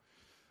too.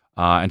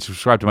 And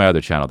subscribe to my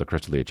other channel, the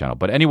Crystalia channel.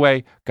 But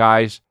anyway,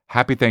 guys,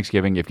 happy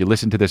Thanksgiving. If you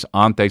listen to this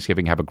on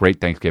Thanksgiving, have a great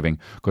Thanksgiving.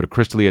 Go to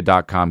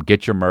Crystalia.com.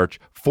 Get your merch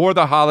for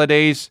the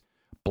holidays,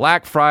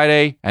 Black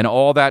Friday, and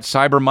all that,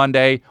 Cyber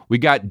Monday. We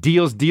got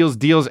deals.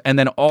 And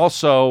then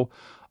also,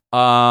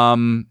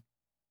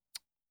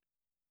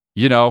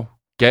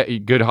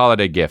 get good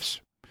holiday gifts.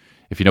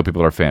 If you know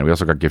people are a fan. We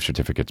also got gift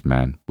certificates,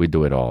 man. We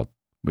do it all.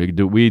 We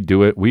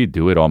do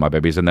it all, my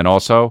babies. And then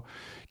also,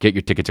 get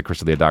your tickets at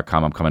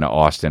Crystalia.com. I'm coming to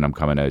Austin. I'm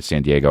coming to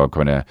San Diego. I'm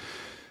coming to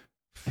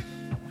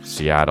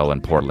Seattle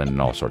and Portland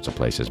and all sorts of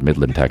places.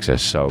 Midland,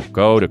 Texas. So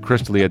go to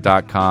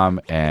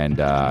Crystalia.com and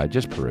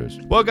just peruse.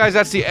 Well, guys,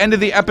 that's the end of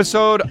the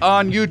episode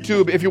on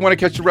YouTube. If you want to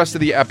catch the rest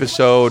of the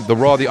episode, the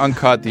raw, the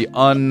uncut, the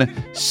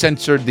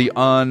uncensored, the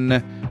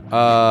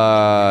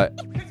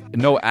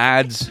no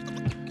ads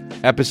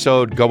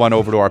episode, go on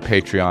over to our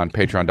Patreon,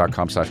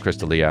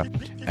 patreon.com/Crystalia,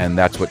 and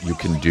that's what you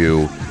can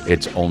do.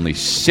 It's only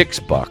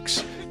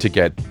 $6 to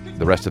get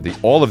the rest of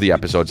all of the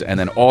episodes, and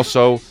then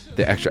also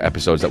the extra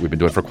episodes that we've been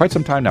doing for quite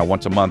some time now,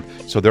 once a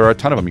month. So there are a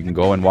ton of them. You can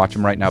go and watch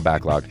them right now,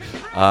 backlog.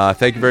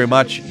 Thank you very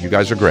much. You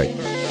guys are great.